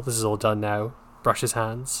is all done now. Brush his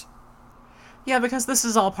hands. Yeah, because this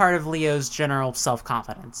is all part of Leo's general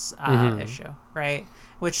self-confidence issue, right?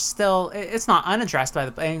 Which still, it's not unaddressed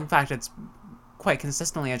by in fact, it's quite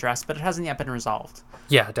consistently addressed, but it hasn't yet been resolved.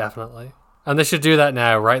 Yeah, definitely. And they should do that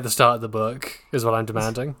now, right at the start of the book, is what I'm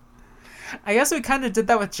demanding. I guess we kind of did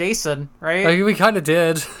that with Jason, right? We kind of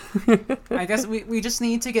did. I guess we just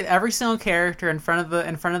need to get every single character in front of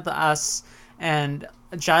the us and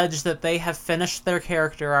judge that they have finished their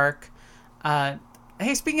character arc.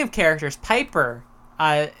 Hey, speaking of characters, Piper.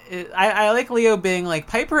 I like Leo being like,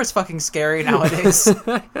 Piper is fucking scary nowadays.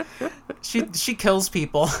 She kills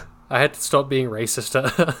people. I had to stop being racist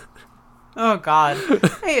at her. Oh God.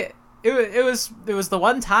 Hey, it was the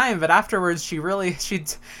one time, but afterwards she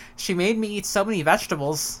made me eat so many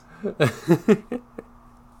vegetables.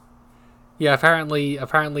 Yeah,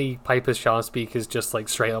 apparently Piper's charm speak is just like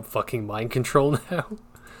straight up fucking mind control now,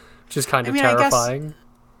 which is kind of terrifying.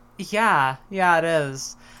 Yeah, it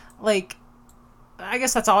is. Like, I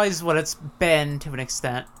guess that's always what it's been to an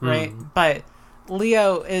extent, right? But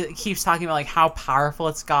Leo keeps talking about like how powerful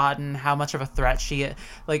it's gotten, how much of a threat she is.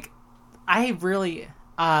 Like, I really,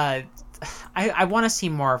 I want to see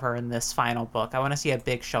more of her in this final book. I want to see a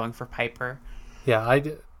big showing for Piper. Yeah,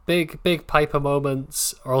 big Piper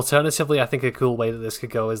moments, or alternatively, I think a cool way that this could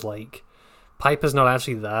go is like Piper's not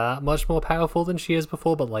actually that much more powerful than she is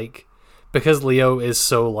before, but like because Leo is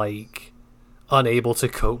so like unable to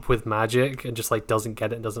cope with magic and just like doesn't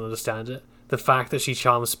get it and doesn't understand it, the fact that she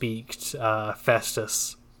charm speaked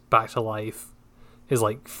Festus back to life is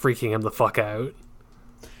like freaking him the fuck out.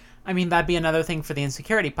 I mean, that'd be another thing for the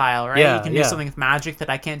insecurity pile, right? Yeah, you can do something with magic that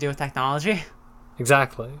I can't do with technology.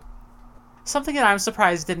 Exactly. Something that I'm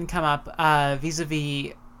surprised didn't come up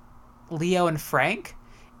vis-a-vis Leo and Frank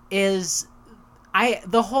is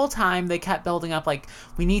the whole time they kept building up like,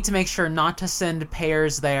 we need to make sure not to send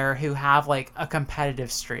pairs there who have like a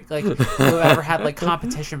competitive streak, like whoever had like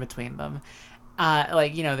competition between them.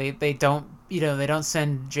 Like, you know, they don't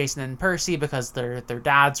send Jason and Percy because their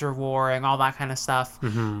dads are warring, all that kind of stuff.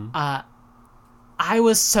 I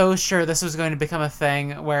was so sure this was going to become a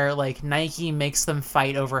thing where like Nike makes them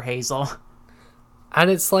fight over Hazel. And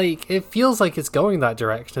it's like, it feels like it's going that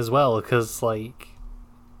direction as well, because like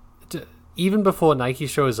even before Nike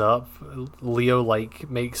shows up, Leo like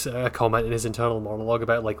makes a comment in his internal monologue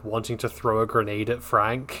about like wanting to throw a grenade at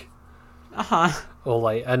Frank. Or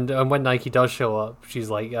like, and when Nike does show up, she's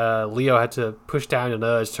like, Leo had to push down an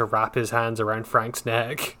urge to wrap his hands around Frank's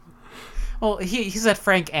neck. Well, he said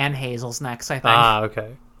Frank and Hazel's necks, I think.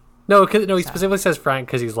 Okay. No, he specifically says Frank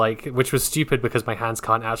because he's like, which was stupid because my hands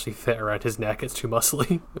can't actually fit around his neck. It's too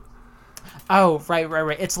muscly. Oh, right.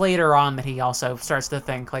 It's later on that he also starts to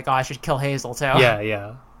think like, oh, I should kill Hazel too.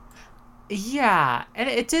 Yeah. Yeah, and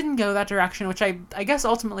it didn't go that direction, which I guess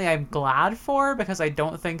ultimately I'm glad for, because I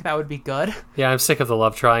don't think that would be good. Yeah, I'm sick of the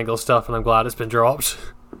love triangle stuff, and I'm glad it's been dropped.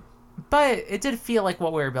 But it did feel like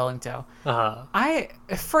what we were building to.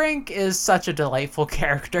 Frank is such a delightful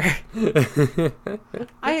character.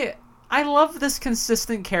 I love this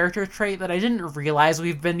consistent character trait that I didn't realize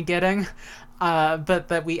we've been getting, but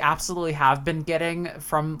that we absolutely have been getting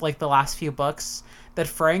from like the last few books. That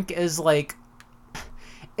Frank is like,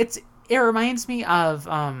 it reminds me of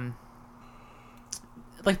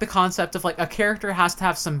like the concept of like a character has to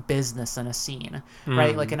have some business in a scene,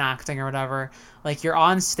 right? Like in acting or whatever. Like you're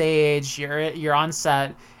on stage, you're on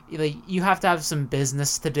set, like you have to have some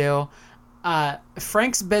business to do.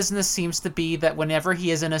 Frank's business seems to be that whenever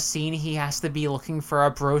he is in a scene, he has to be looking for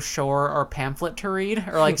a brochure or pamphlet to read,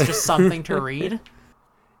 or like just something to read.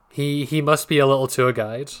 He must be a little tour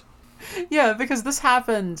guide. Yeah, because this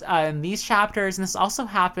happened in these chapters, and this also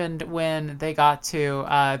happened when they got to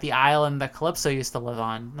the island that Calypso used to live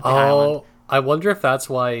on. Island. I wonder if that's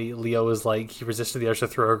why Leo was like, he resisted the urge to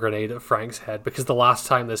throw a grenade at Frank's head, because the last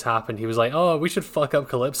time this happened, he was like, oh, we should fuck up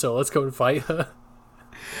Calypso, let's go and fight her.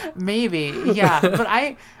 Maybe, yeah,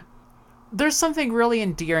 but there's something really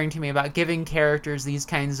endearing to me about giving characters these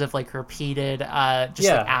kinds of like repeated like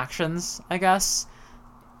actions, I guess.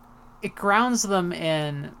 It grounds them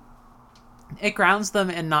in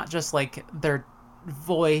not just like their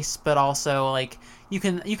voice, but also like you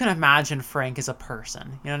can imagine Frank as a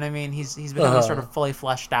person. You know what I mean? He's becoming sort of fully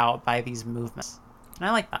fleshed out by these movements, and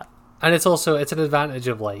I like that. And it's an advantage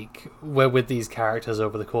of like where with these characters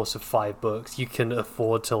over the course of 5 books, you can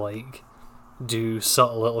afford to like do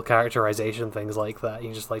subtle little characterization things like that. You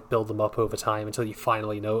can just like build them up over time until you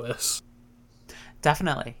finally notice.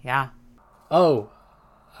 Definitely, yeah.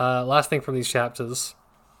 Last thing from these chapters.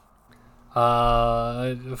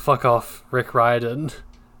 Fuck off, Rick Riordan.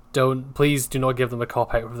 Please do not give them a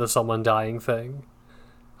cop-out for the someone dying thing.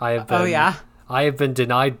 I have been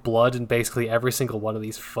denied blood in basically every single one of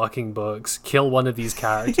these fucking books. Kill one of these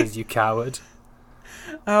characters, you coward.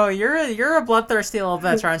 Oh, you're a bloodthirsty little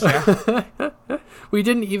bitch, aren't you? We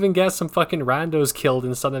didn't even get some fucking randos killed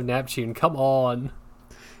in Son of Neptune. Come on.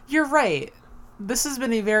 You're right. This has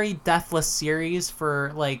been a very deathless series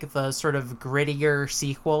for like the sort of grittier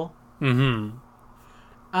sequel. Mm-hmm.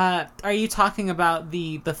 Are you talking about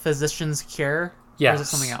the physician's cure? Yes. Or is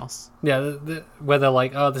it something else? Yeah, where they're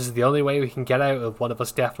like, oh, this is the only way we can get out of one of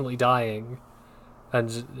us definitely dying.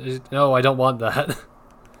 And no, I don't want that.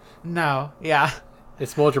 No, yeah.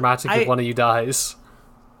 It's more dramatic if one of you dies.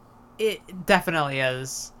 It definitely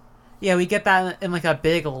is. Yeah, we get that in like a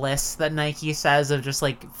big list that Nike says of just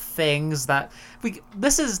like things that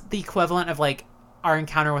this is the equivalent of like our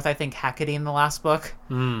encounter with, I think, Hecate in the last book.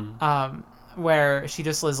 Where she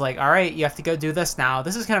just was like, all right, you have to go do this now.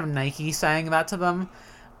 This is kind of Nike saying that to them.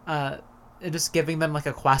 Just giving them like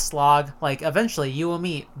a quest log. Like, eventually you will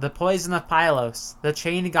meet the poison of Pylos, the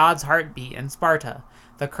chained god's heartbeat in Sparta,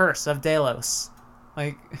 the curse of Delos.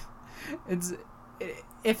 Like,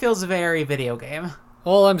 it feels very video game.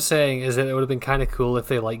 All I'm saying is that it would have been kind of cool if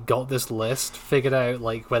they like got this list, figured out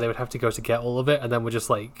like where they would have to go to get all of it, and then were just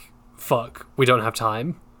like, fuck, we don't have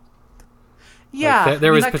time. Yeah. Like,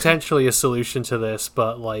 there is potentially a solution to this,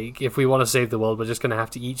 but like if we want to save the world, we're just going to have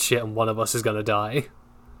to eat shit and one of us is going to die.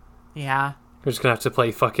 Yeah. We're just going to have to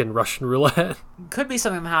play fucking Russian roulette. Could be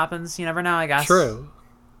something that happens. You never know, I guess. True.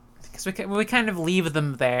 Because we kind of leave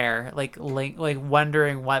them there, like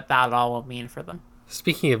wondering what that all will mean for them.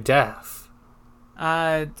 Speaking of death.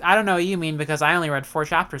 I don't know what you mean, because I only read 4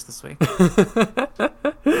 chapters this week.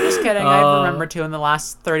 Just kidding. I remembered to in the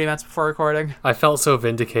last 30 minutes before recording. I felt so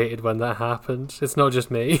vindicated when that happened. It's not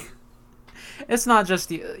just me. It's not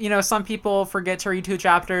just you know. Some people forget to read 2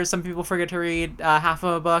 chapters. Some people forget to read half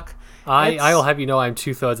of a book. I'll have you know I'm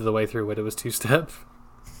 2/3 of the way through Widow's Two-Step.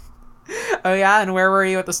 Oh yeah, and where were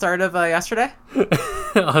you at the start of yesterday?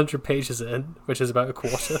 100 pages in, which is about a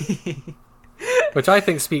quarter. Which I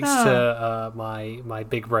think speaks to my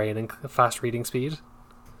big brain and fast reading speed.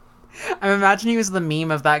 I'm imagining he was the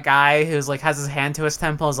meme of that guy who's like has his hand to his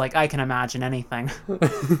temple, is like, I can imagine anything.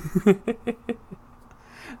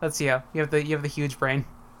 That's you. You have the huge brain.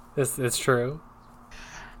 It's true.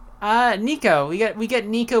 Nico, we get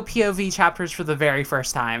Nico POV chapters for the very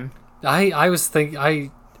first time. I was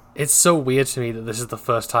thinking it's so weird to me that this is the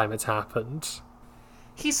first time it's happened.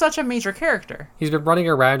 He's such a major character. He's been running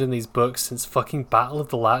around in these books since fucking Battle of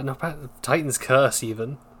the Titan's Curse,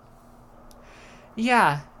 even.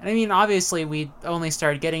 Yeah, and I mean, obviously, we only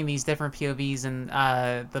started getting these different POVs in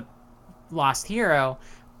the Lost Hero,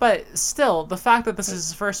 but still, the fact that this is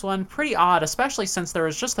his first one, pretty odd, especially since there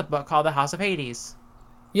was just a book called The House of Hades.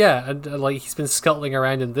 Yeah, and like he's been scuttling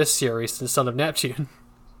around in this series since Son of Neptune.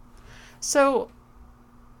 So,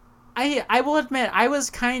 I will admit, I was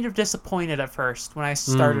kind of disappointed at first when I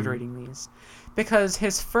started reading these. Because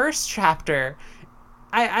his first chapter,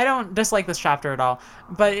 I don't dislike this chapter at all,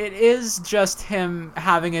 but it is just him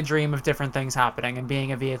having a dream of different things happening and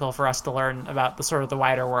being a vehicle for us to learn about the sort of the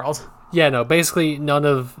wider world. Yeah, no, basically none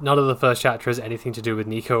of the first chapter has anything to do with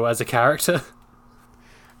Nico as a character.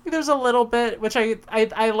 There's a little bit, which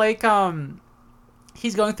I like,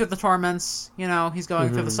 he's going through the torments, you know, he's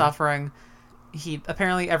going through the suffering. He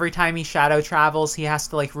apparently every time he shadow travels, he has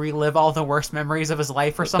to like relive all the worst memories of his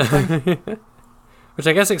life or something. Which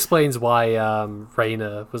I guess explains why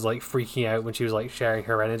Reyna was like freaking out when she was like sharing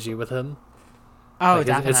her energy with him. Oh, like,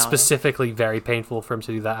 definitely. It's specifically very painful for him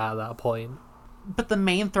to do that at that point. But the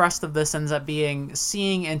main thrust of this ends up being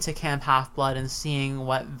seeing into Camp Half-Blood and seeing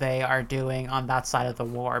what they are doing on that side of the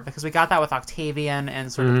war. Because we got that with Octavian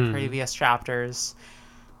and sort of the previous chapters.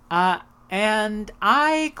 And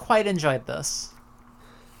I quite enjoyed this.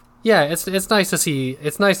 Yeah, it's nice to see.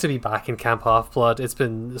 It's nice to be back in Camp Half-Blood. It's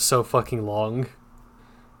been so fucking long.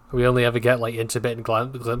 We only ever get like intermittent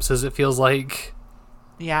glimpses, it feels like.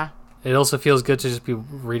 Yeah. It also feels good to just be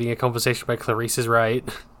reading a conversation about Clarice is right.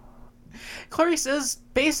 Clarice is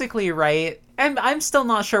basically right, and I'm still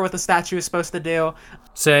not sure what the statue is supposed to do.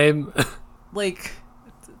 Same. Like,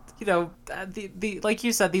 you know, the like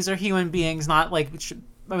you said, these are human beings, not like,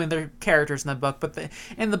 I mean, they're characters in the book, but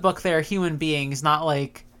in the book they're human beings, not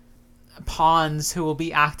like pawns who will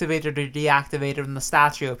be activated or deactivated when the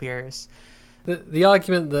statue appears. The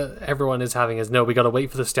argument that everyone is having is, no, we gotta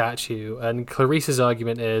wait for the statue, and Clarice's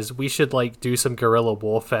argument is, we should like do some guerrilla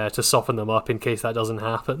warfare to soften them up in case that doesn't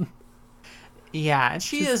happen. Yeah, and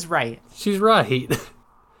she's right. She's right.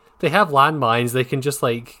 They have landmines, they can just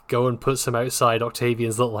like go and put some outside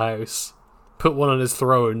Octavian's little house, put one on his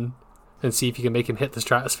throne, and see if you can make him hit the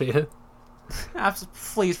stratosphere.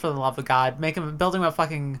 Please, for the love of God, build him a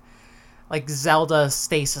fucking like Zelda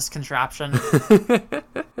stasis contraption.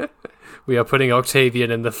 We are putting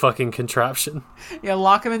Octavian in the fucking contraption. Yeah,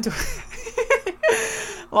 lock him into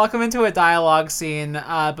a dialogue scene,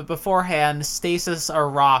 but beforehand, stasis a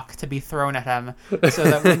rock to be thrown at him, so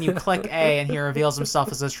that when you click A and he reveals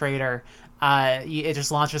himself as a traitor, it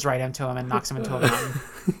just launches right into him and knocks him into a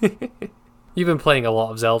mountain. You've been playing a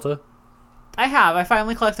lot of Zelda. I have. I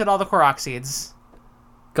finally collected all the Korok seeds.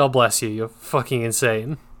 God bless you. You're fucking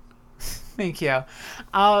insane. Thank you.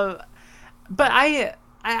 But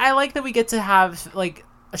I like that we get to have like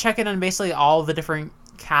a check-in on basically all the different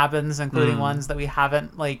cabins, including ones that we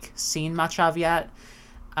haven't like seen much of yet.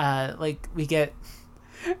 Like we get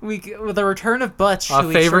with the return of Butch,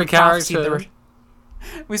 our favorite character.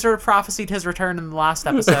 We sort of prophesied his return in the last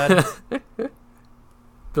episode.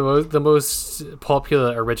 The most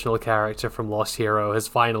popular original character from Lost Hero has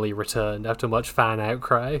finally returned after much fan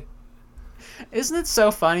outcry. Isn't it so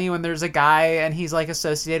funny when there's a guy and he's like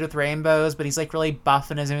associated with rainbows, but he's like really buff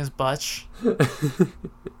and his name is Butch?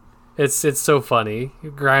 It's so funny.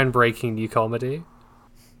 Groundbreaking new comedy.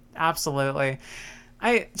 Absolutely.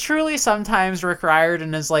 I truly sometimes Rick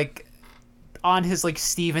Riordan is like on his like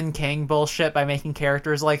Stephen King bullshit by making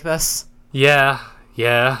characters like this. Yeah.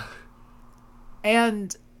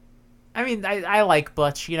 And I mean, I like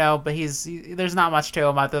Butch, you know, but there's not much to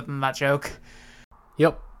him other than that joke.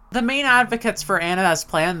 Yep. The main advocates for Annabeth's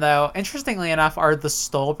plan, though, interestingly enough, are the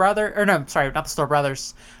Stoll brothers. Or no, sorry, not the Stoll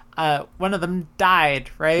brothers. One of them died,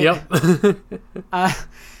 right? Yep.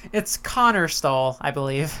 It's Connor Stoll, I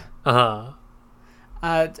believe. Uh-huh.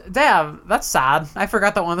 Damn, that's sad. I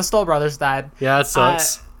forgot that one of the Stoll brothers died. Yeah, it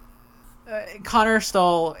sucks. Connor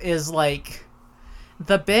Stoll is like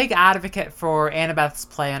the big advocate for Annabeth's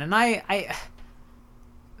plan, and I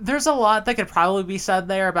there's a lot that could probably be said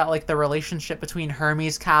there about like the relationship between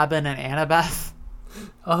Hermes' cabin and Annabeth.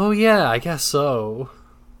 Oh yeah, I guess so.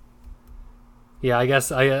 Yeah, I guess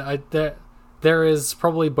there is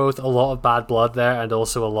probably both a lot of bad blood there and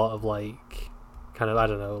also a lot of like kind of, I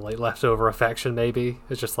don't know, like leftover affection maybe.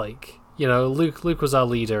 It's just like, you know, Luke was our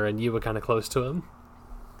leader and you were kind of close to him.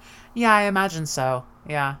 Yeah, I imagine so.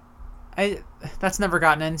 Yeah. That's never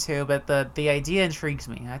gotten into, but the idea intrigues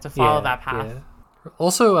me. I have to follow that path. Yeah.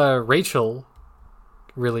 Also, Rachel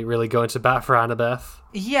really going to bat for Annabeth.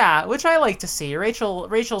 Yeah, which I like to see.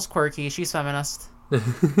 Rachel's quirky. She's feminist.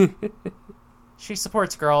 She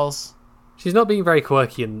supports girls. She's not being very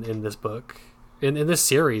quirky in this book. In this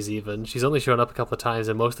series, even. She's only shown up a couple of times,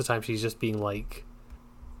 and most of the time she's just being, like,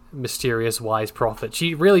 mysterious wise prophet.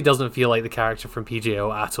 She really doesn't feel like the character from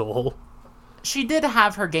PJO at all. She did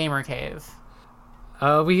have her gamer cave.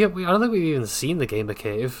 I don't think we've even seen the gamer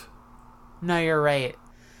cave. No, you're right.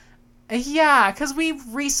 Yeah, because we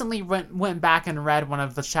recently went back and read one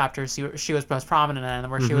of the chapters she was most prominent in,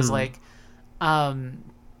 where she was, like,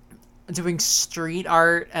 doing street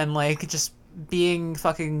art and, like, just being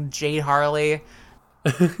fucking Jade Harley.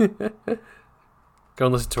 Go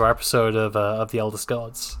and listen to our episode of The Eldest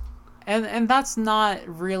Gods. And that's not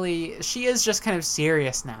really... She is just kind of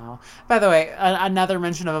serious now. By the way, another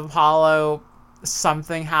mention of Apollo,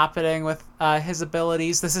 something happening with his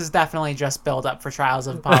abilities. This is definitely just build up for Trials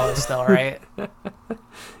of Apollo still, right?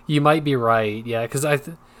 You might be right, yeah, because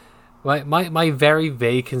my very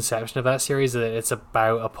vague conception of that series is that it's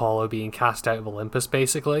about Apollo being cast out of Olympus,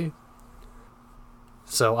 basically.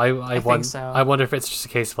 So I wonder if it's just a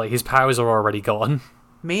case of like his powers are already gone.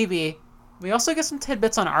 Maybe. We also get some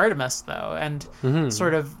tidbits on Artemis, though, and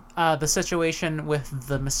sort of the situation with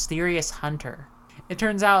the mysterious hunter. It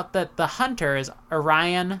turns out that the hunter is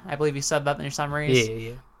Orion. I believe you said that in your summaries.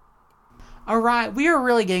 Yeah. Orion. We are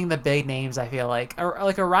really getting the big names, I feel like.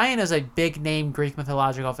 Like, Orion is a big name Greek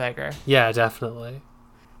mythological figure. Yeah, definitely.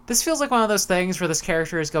 This feels like one of those things where this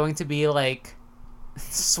character is going to be, like,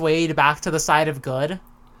 swayed back to the side of good.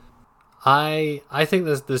 I think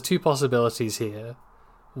there's two possibilities here.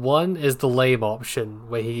 One is the lame option,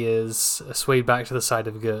 where he is swayed back to the side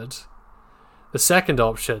of good. The second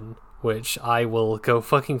option, which I will go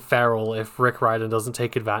fucking feral if Rick Riordan doesn't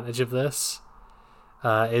take advantage of this,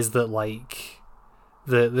 is that like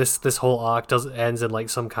this whole arc ends in like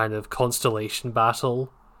some kind of constellation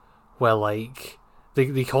battle, where like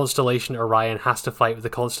the constellation Orion has to fight with the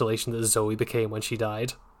constellation that Zoe became when she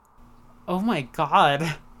died. Oh my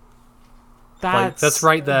god. That's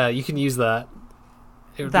right there. You can use that.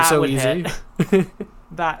 It would be so easy.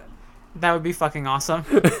 That would be fucking awesome.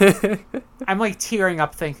 I'm like tearing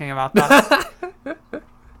up thinking about that.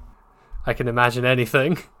 I can imagine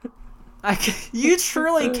anything. You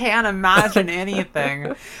truly can imagine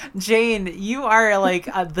anything. Jane, you are like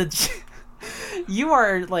you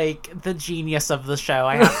are like the genius of the show,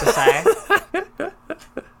 I have to say.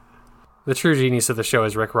 The true genius of the show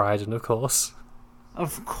is Rick Riordan, of course.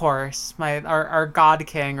 Of course. Our god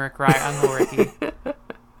king, Rick Riordan, Uncle Ricky.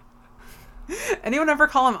 Anyone ever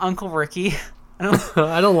call him Uncle Ricky?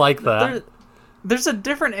 I don't like that. There's a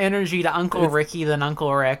different energy to Uncle Ricky than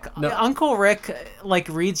Uncle Rick. No. Uncle Rick like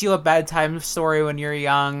reads you a bedtime story when you're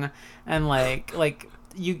young, and like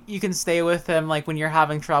you can stay with him like when you're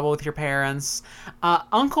having trouble with your parents.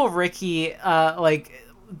 Uncle Ricky like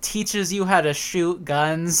teaches you how to shoot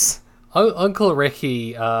guns. Uncle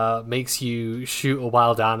Ricky makes you shoot a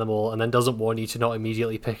wild animal and then doesn't warn you to not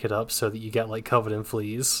immediately pick it up so that you get like covered in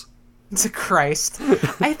fleas. To Christ.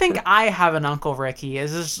 I think I have an Uncle Ricky,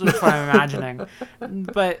 is just what I'm imagining.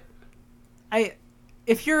 But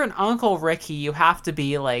if you're an Uncle Ricky, you have to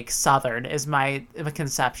be like Southern, is my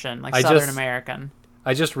conception. Like Southern American.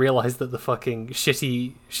 I just realized that the fucking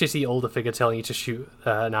shitty older figure telling you to shoot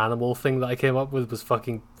an animal thing that I came up with was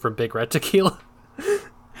fucking from Big Red Tequila.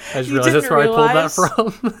 I just realized that's where I pulled that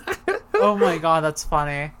from. Oh my god, that's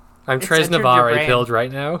funny. I'm Tres Navarre pilled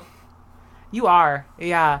right now. You are,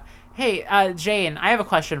 yeah. Hey, Jane, I have a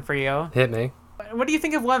question for you. Hit me. What do you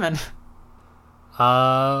think of women?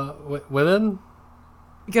 Women?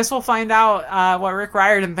 Guess we'll find out what Rick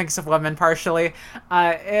Riordan thinks of women partially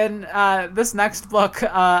in this next book,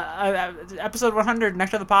 episode 100,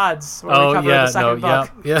 Nectar of the Pods, where we cover the second book.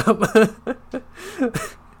 Yep.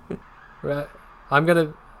 Right. I'm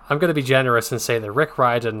gonna be generous and say that Rick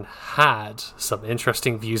Riordan had some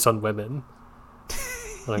interesting views on women.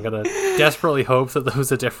 And I'm gonna desperately hope that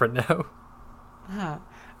those are different now.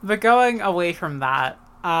 But going away from that,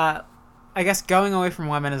 I guess going away from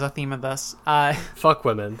women is a theme of this. Fuck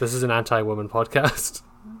women. This is an anti-woman podcast.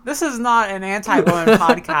 This is not an anti-woman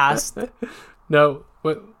podcast. No,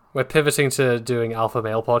 we're pivoting to doing alpha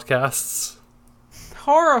male podcasts.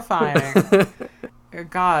 Horrifying.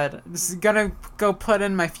 God, this is gonna go put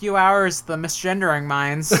in my few hours the misgendering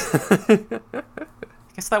minds.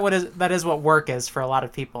 I guess that is what work is for a lot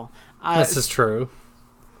of people. This is true.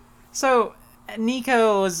 So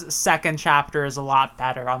Nico's second chapter is a lot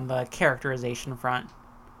better on the characterization front.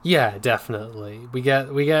 Yeah, definitely. We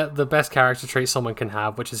get the best character trait someone can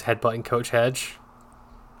have, which is headbutting Coach Hedge.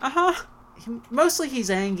 Mostly he's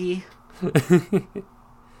angry.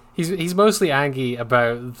 He's mostly angry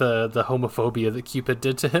about the homophobia that Cupid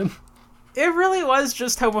did to him. It really was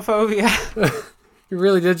just homophobia. He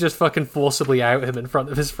really did just fucking forcibly out him in front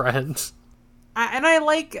of his friends. And I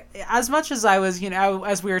like, as much as I was,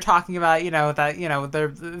 as we were talking about, that,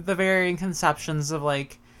 the varying conceptions of,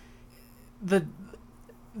 like,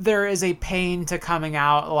 there is a pain to coming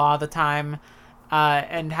out a lot of the time,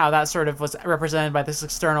 and how that sort of was represented by this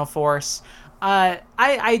external force.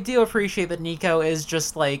 I do appreciate that Nico is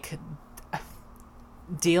just, like,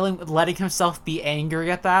 letting himself be angry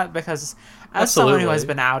at that, because as Absolutely. someone who has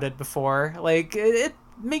been outed before, like, it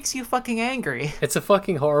makes you fucking angry. It's a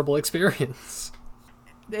fucking horrible experience.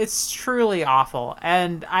 It's truly awful,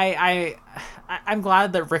 and I'm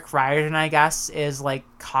glad that Rick Riordan, I guess, is, like,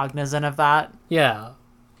 cognizant of that. Yeah.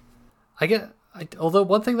 Although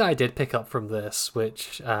one thing that I did pick up from this,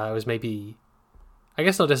 which I was maybe, I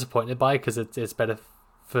guess, not disappointed by, because it's better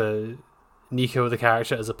for Nico the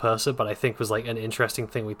character as a person, but I think was, like, an interesting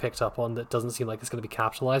thing we picked up on that doesn't seem like it's going to be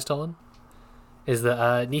capitalized on, is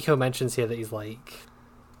that Nico mentions here that he's, like,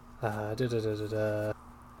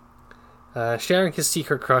 sharing his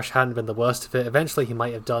secret crush hadn't been the worst of it. Eventually he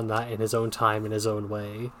might have done that in his own time, in his own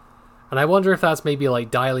way. And I wonder if that's maybe,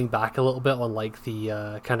 like, dialing back a little bit on, like,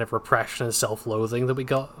 the kind of repression and self-loathing that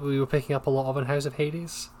we were picking up a lot of in House of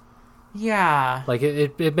Hades. Yeah. Like,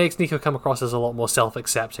 it makes Nico come across as a lot more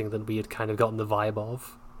self-accepting than we had kind of gotten the vibe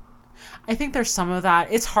of. I think there's some of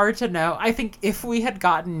that. It's hard to know. I think if we had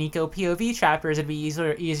gotten Nico POV chapters, it'd be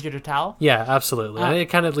easier to tell. Yeah, absolutely. And it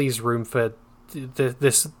kind of leaves room for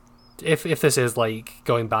this. If this is, like,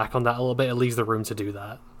 going back on that a little bit, it leaves the room to do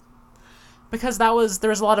that. Because there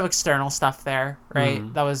was a lot of external stuff there, right?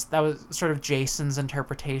 Mm. That was sort of Jason's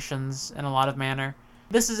interpretations in a lot of manner.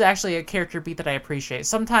 This is actually a character beat that I appreciate.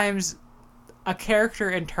 Sometimes a character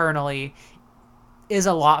internally is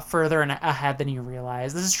a lot further ahead than you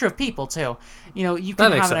realize. This is true of people, too. You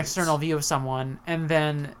can have an external view of someone, and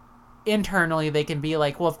then internally they can be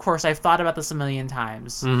like, well, of course, I've thought about this a million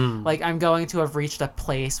times. Mm-hmm. Like, I'm going to have reached a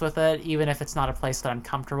place with it, even if it's not a place that I'm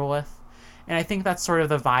comfortable with. And I think that's sort of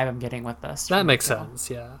the vibe I'm getting with this. That makes sense,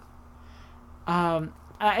 yeah.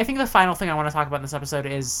 I think the final thing I want to talk about in this episode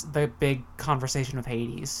is the big conversation with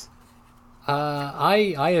Hades.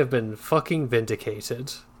 I have been fucking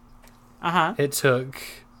vindicated. Uh-huh. It took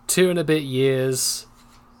 2 and a bit years,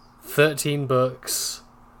 13 books,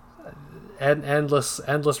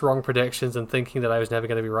 endless wrong predictions and thinking that I was never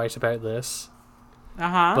going to be right about this.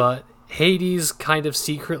 Uh-huh. But Hades kind of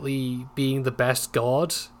secretly being the best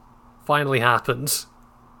god finally happened.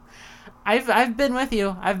 I've been with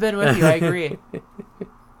you. I agree.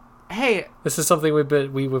 Hey, this is something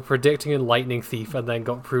we were predicting in Lightning Thief and then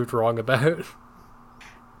got proved wrong about.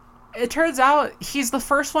 It turns out he's the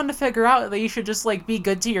first one to figure out that you should just, like, be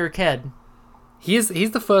good to your kid. He's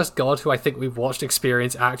the first god who I think we've watched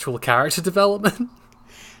experience actual character development.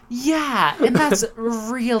 Yeah, and that's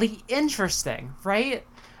really interesting, right?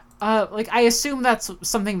 Like, I assume that's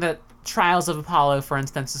something that Trials of Apollo, for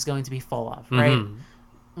instance, is going to be full of, right? Mhm.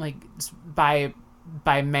 Like, by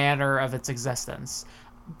manner of its existence.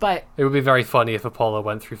 But It would be very funny if Apollo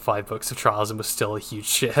went through 5 books of Trials and was still a huge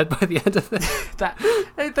shithead by the end of it.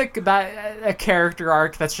 I think that a character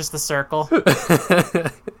arc that's just the circle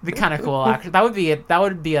be kind of cool. Actually, that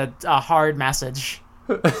would be a hard message.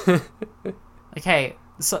 Like, hey,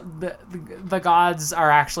 so the gods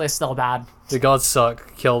are actually still bad. The gods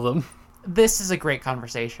suck. Kill them. This is a great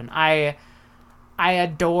conversation. I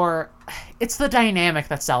adore. It's the dynamic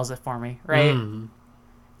that sells it for me, right?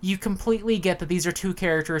 You completely get that these are two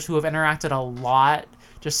characters who have interacted a lot,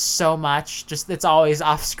 just so much. Just it's always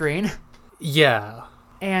off screen. Yeah.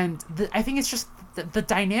 And I think it's just the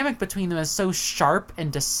dynamic between them is so sharp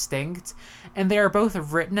and distinct, and they are both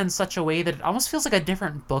written in such a way that it almost feels like a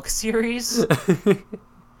different book series.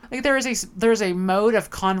 Like there is a mode of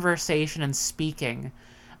conversation and speaking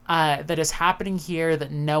that is happening here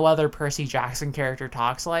that no other Percy Jackson character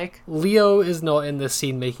talks like. Leo is not in this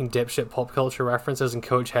scene making dipshit pop culture references, and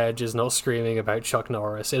Coach Hedge is not screaming about Chuck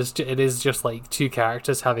Norris. It is just like two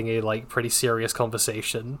characters having a like pretty serious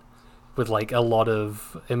conversation with like a lot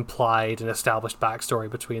of implied and established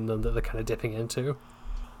backstory between them that they're kind of dipping into.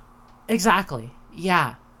 Exactly.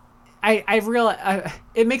 Yeah. I realize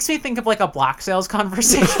it makes me think of like a Black Sails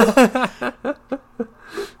conversation.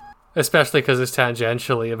 Especially because it's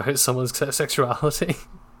tangentially about someone's sexuality.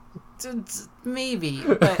 Maybe,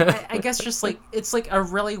 but I guess just like it's like a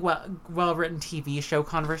really well written TV show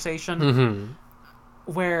conversation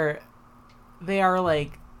where they are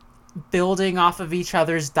like building off of each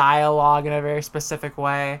other's dialogue in a very specific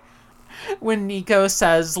way. When Nico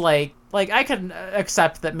says like I can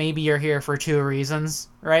accept that maybe you're here for 2 reasons,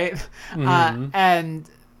 right? And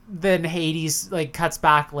then Hades like cuts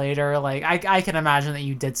back later like I can imagine that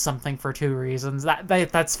you did something for 2 reasons.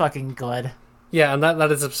 That's fucking good. Yeah, and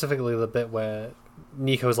that is specifically the bit where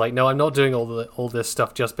Nico's like, no, I'm not doing all this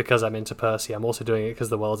stuff just because I'm into Percy. I'm also doing it because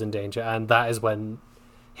the world's in danger. And that is when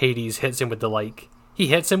Hades hits him with the like. He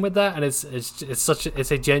hits him with that, and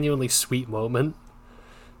it's a genuinely sweet moment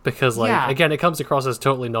because again, it comes across as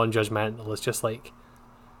totally non-judgmental. It's just like,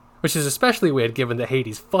 which is especially weird given that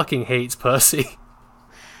Hades fucking hates Percy.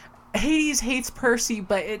 Hades hates Percy,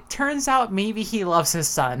 but it turns out maybe he loves his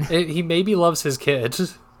son. He maybe loves his kid.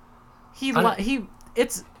 And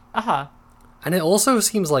it also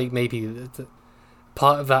seems like maybe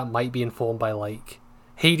part of that might be informed by like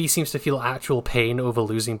Hades seems to feel actual pain over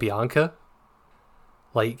losing Bianca.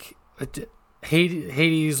 Like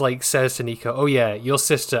Hades like says to Nico, "Oh yeah, your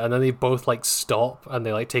sister," and then they both like stop and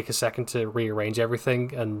they like take a second to rearrange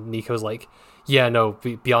everything. And Nico's like, "Yeah, no,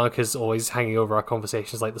 Bianca's always hanging over our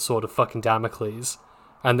conversations like the sword of fucking Damocles."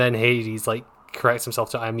 And then Hades like corrects himself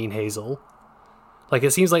to, "I mean Hazel." Like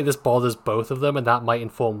it seems like this bothers both of them, and that might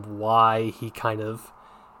inform why he kind of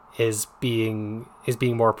is being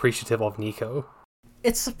more appreciative of Nico.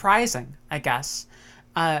 It's surprising, I guess.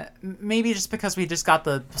 Maybe just because we just got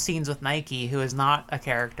the scenes with Nike, who is not a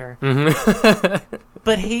character.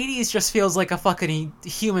 But Hades just feels like a fucking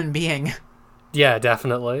human being. Yeah,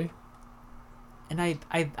 definitely. And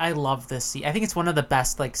I love this scene. I think it's one of the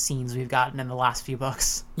best like scenes we've gotten in the last few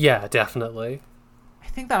books. Yeah, definitely. I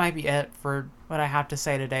think that might be it for what I have to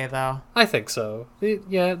say today, though. I think so.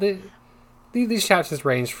 These chapters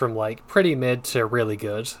range from like pretty mid to really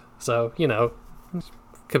good. So, you know,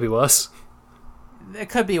 could be worse. It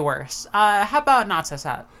could be worse. How about Not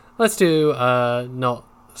Cishet? Let's do Not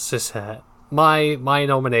Cishet. My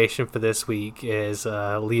nomination for this week is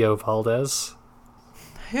Leo Valdez.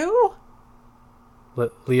 Who?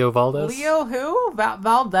 Leo Valdez? Leo who?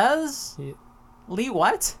 Valdez? Yeah. Lee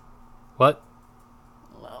what? What?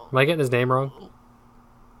 Am I getting his name wrong?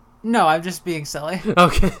 No, I'm just being silly.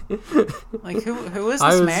 Okay. Like, who is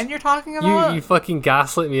this man you're talking about? You fucking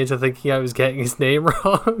gaslit me into thinking I was getting his name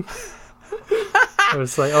wrong. I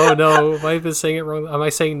was like, oh no, have I been saying it wrong? Am I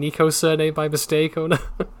saying Nico's surname by mistake? Oh no.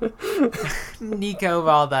 Nico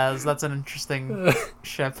Valdez, that's an interesting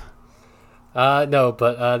ship. No,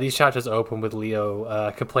 but these chapters open with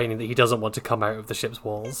Leo complaining that he doesn't want to come out of the ship's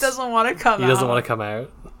walls. He doesn't want to come out. He doesn't want to come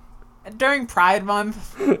out. During Pride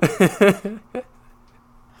Month.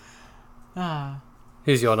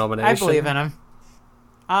 Who's your nomination? I believe in him.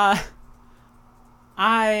 I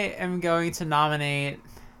am going to nominate...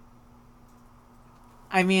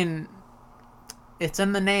 I mean, it's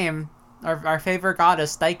in the name. Our favorite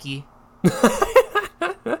goddess, Psyche.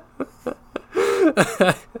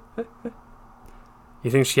 You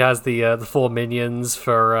think she has the 4 minions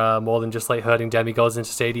for more than just like herding demigods into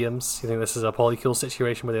stadiums? You think this is a Polycule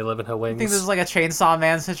situation where they live in her wings? I think this is like a Chainsaw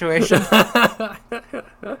Man situation.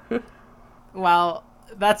 Well,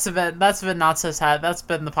 that's been Not So Sad. That's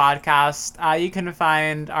been the podcast. You can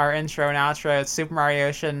find our intro and outro at Super Mario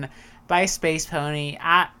Ocean by Space Pony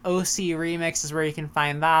at OC Remix is where you can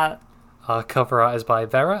find that. Our cover art is by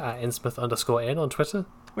Vera at Innsmouth_in on Twitter.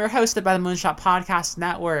 We're hosted by the Moonshot Podcast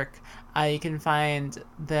Network. You can find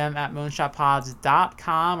them at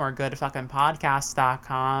moonshotpods.com or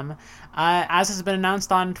goodfuckingpodcast.com. As has been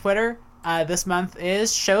announced on Twitter, this month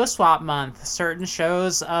is Show Swap Month. Certain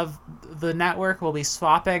shows of the network will be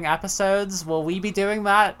swapping episodes. Will we be doing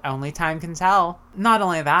that? Only time can tell. Not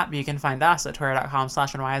only that, but you can find us at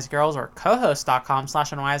twitter.com/unwisegirls or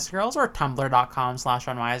cohost.com/unwisegirls or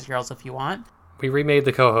tumblr.com/unwisegirls if you want. We remade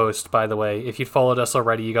the co-host, by the way. If you'd followed us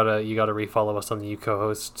already, you gotta refollow us on the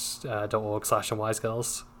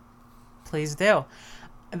ucohosts.org/unwisegirls. Please do.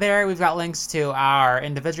 There we've got links to our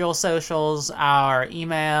individual socials, our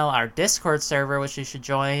email, our Discord server, which you should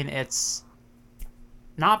join. It's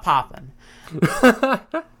not poppin'.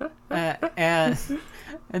 and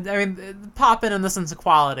I mean, poppin' in the sense of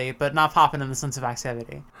quality, but not poppin' in the sense of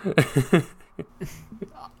activity.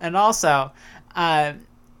 And also,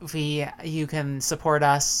 you can support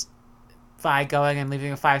us by going and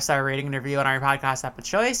leaving a 5-star rating and review on our podcast app of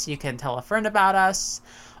choice. You can tell a friend about us,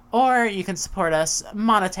 or you can support us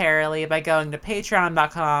monetarily by going to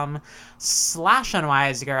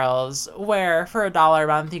patreon.com/unwisegirls, where for $1 a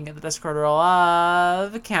month you can get the Discord role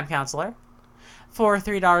of Camp Counselor. For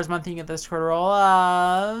 $3 a month you can get the Discord role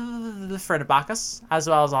of the Friend of Bacchus, as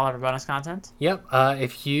well as all of our bonus content. Yep.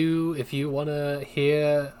 If you want to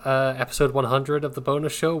hear episode 100 of the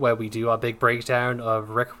bonus show, where we do our big breakdown of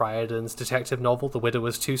Rick Riordan's detective novel, The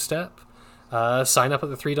Widower's Two-Step, sign up at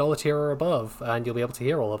the $3 tier or above, and you'll be able to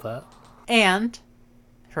hear all of that. And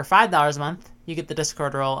for $5 a month, you get the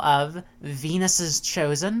Discord role of Venus's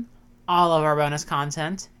Chosen, all of our bonus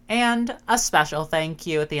content, and a special thank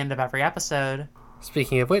you at the end of every episode.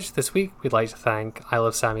 Speaking of which, this week we'd like to thank I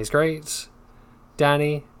Love Sammy's Great,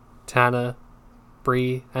 Danny, Tana,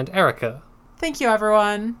 Bree, and Erica. Thank you,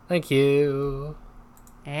 everyone. Thank you.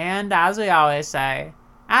 And as we always say,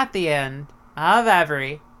 at the end of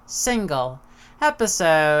every single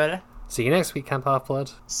episode... See you next week, Camp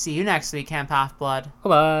Half-Blood. See you next week, Camp Half-Blood.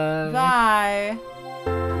 Bye-bye. Bye.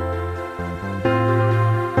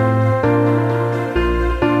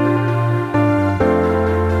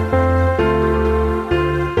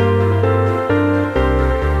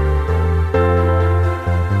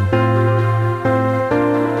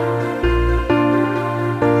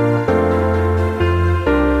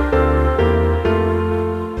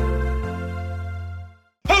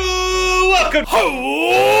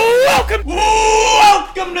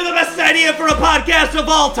 Welcome to the best idea for a podcast of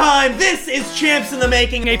all time. This is Champs in the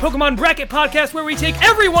Making, a Pokemon bracket podcast where we take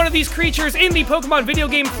every one of these creatures in the Pokemon video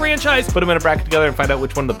game franchise, put them in a bracket together and find out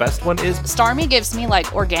which one the best one is. Starmie gives me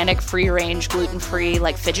like organic, free-range, gluten-free,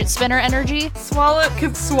 like fidget spinner energy. Swallow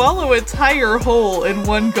could swallow a tire whole in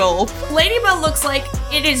one gulp. Ladybug looks like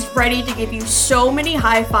it is ready to give you so many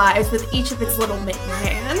high fives with each of its little mitten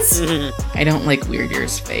hands. I don't like Weird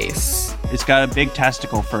Ear's face. It's got a big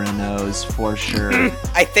testicle for a nose, for sure.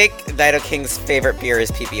 I think Nidoking's favorite beer is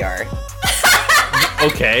PBR.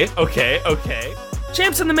 Okay.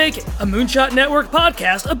 Champs in the Making, a Moonshot Network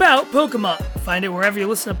podcast about Pokemon. Find it wherever you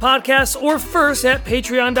listen to podcasts or first at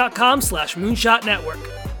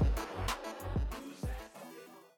patreon.com/moonshotnetwork.